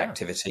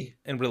activity,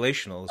 and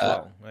relational as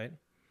well, right?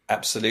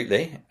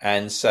 Absolutely,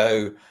 and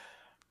so.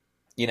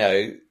 You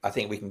know, I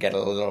think we can get a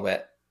little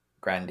bit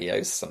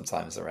grandiose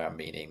sometimes around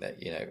meaning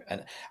that, you know,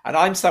 and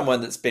I'm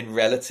someone that's been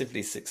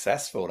relatively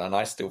successful, and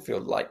I still feel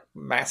like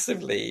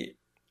massively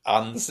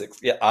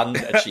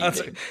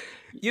unachieving.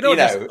 You know,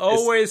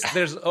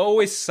 there's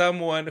always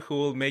someone who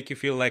will make you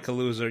feel like a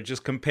loser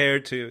just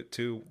compared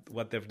to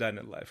what they've done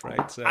in life,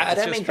 right? So I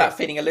don't mean about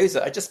feeling a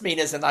loser. I just mean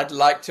as in I'd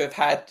like to have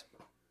had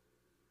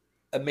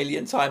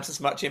 1,000,000 times as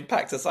much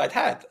impact as I'd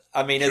had.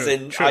 I mean, as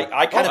in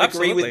I kind of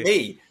agree with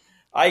me.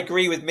 I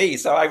agree with me,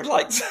 so I would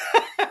like to,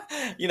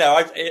 you know,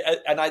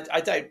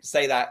 I don't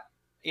say that,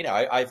 you know,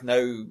 I've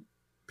no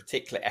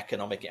particular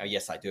economic,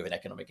 yes, I do have an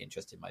economic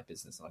interest in my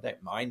business, and I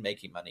don't mind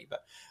making money,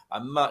 but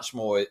I'm much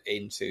more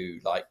into,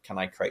 like, can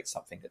I create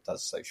something that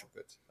does social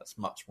good? That's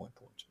much more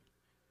important to me.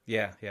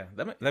 Yeah,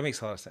 that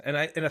makes a lot of sense, and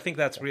I think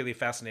that's really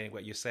fascinating.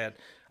 What you said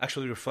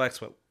actually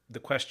reflects what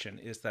the question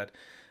is, that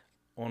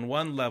on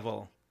one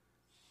level,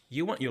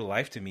 you want your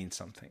life to mean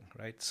something,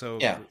 right? So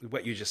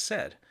what you just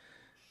said.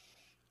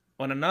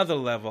 On another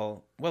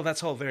level, well,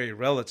 that's all very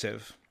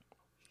relative,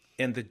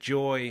 and the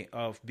joy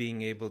of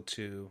being able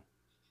to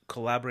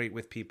collaborate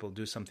with people,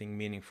 do something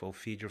meaningful,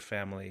 feed your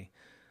family,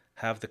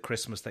 have the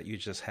Christmas that you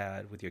just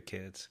had with your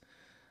kids,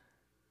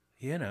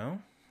 you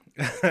know,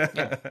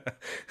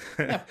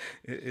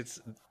 it's,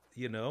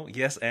 you know,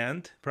 yes,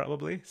 and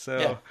probably.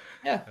 So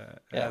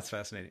that's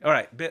fascinating. All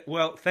right.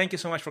 Well, thank you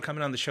so much for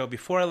coming on the show.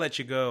 Before I let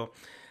you go,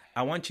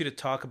 I want you to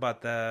talk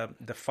about the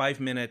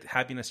 5-minute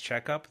happiness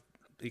checkup,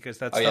 because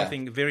that's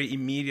something very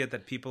immediate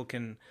that people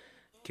can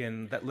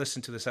that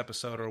listen to this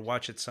episode or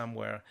watch it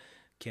somewhere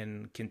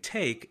can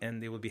take,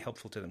 and it will be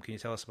helpful to them. Can you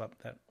tell us about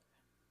that?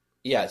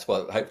 Yeah, it's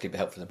hopefully be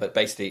helpful to them. But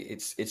basically,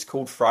 it's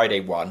called Friday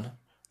 1,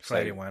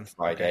 Friday One.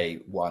 Friday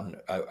One,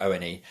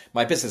 ONE.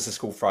 My business is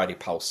called Friday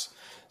Pulse.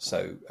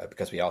 So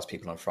because we ask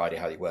people on Friday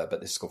how they were,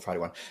 but this is called Friday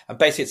One. And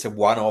basically it's a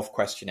one-off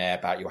questionnaire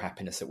about your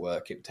happiness at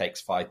work. It takes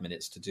 5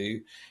 minutes to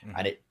do,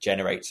 and it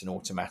generates an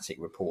automatic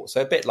report.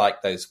 So a bit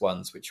like those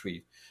ones which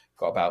we've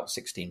got about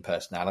 16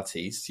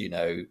 personalities. You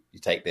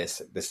take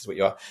this is what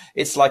you are.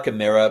 It's like a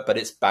mirror, but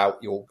it's about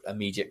your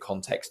immediate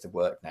context of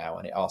work now,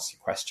 and it asks you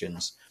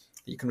questions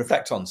that you can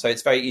reflect on. So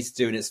it's very easy to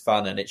do, and it's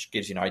fun, and it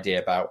gives you an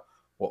idea about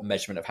what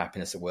measurement of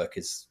happiness at work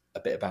is a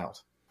bit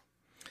about.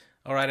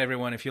 All right,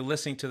 everyone, if you're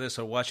listening to this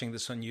or watching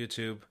this on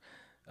YouTube,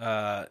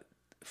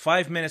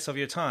 5 minutes of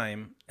your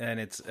time, and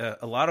it's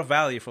a lot of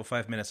value for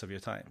 5 minutes of your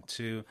time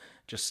to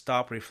just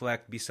stop,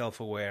 reflect, be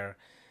self-aware,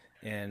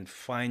 and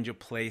find your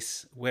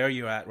place where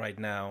you're at right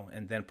now,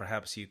 and then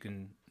perhaps you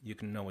can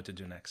know what to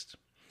do next.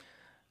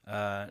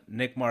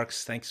 Nick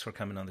Marks, thanks for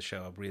coming on the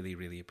show. I really,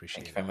 really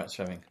appreciate it. Thank you very much,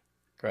 Fleming.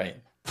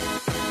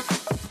 Great.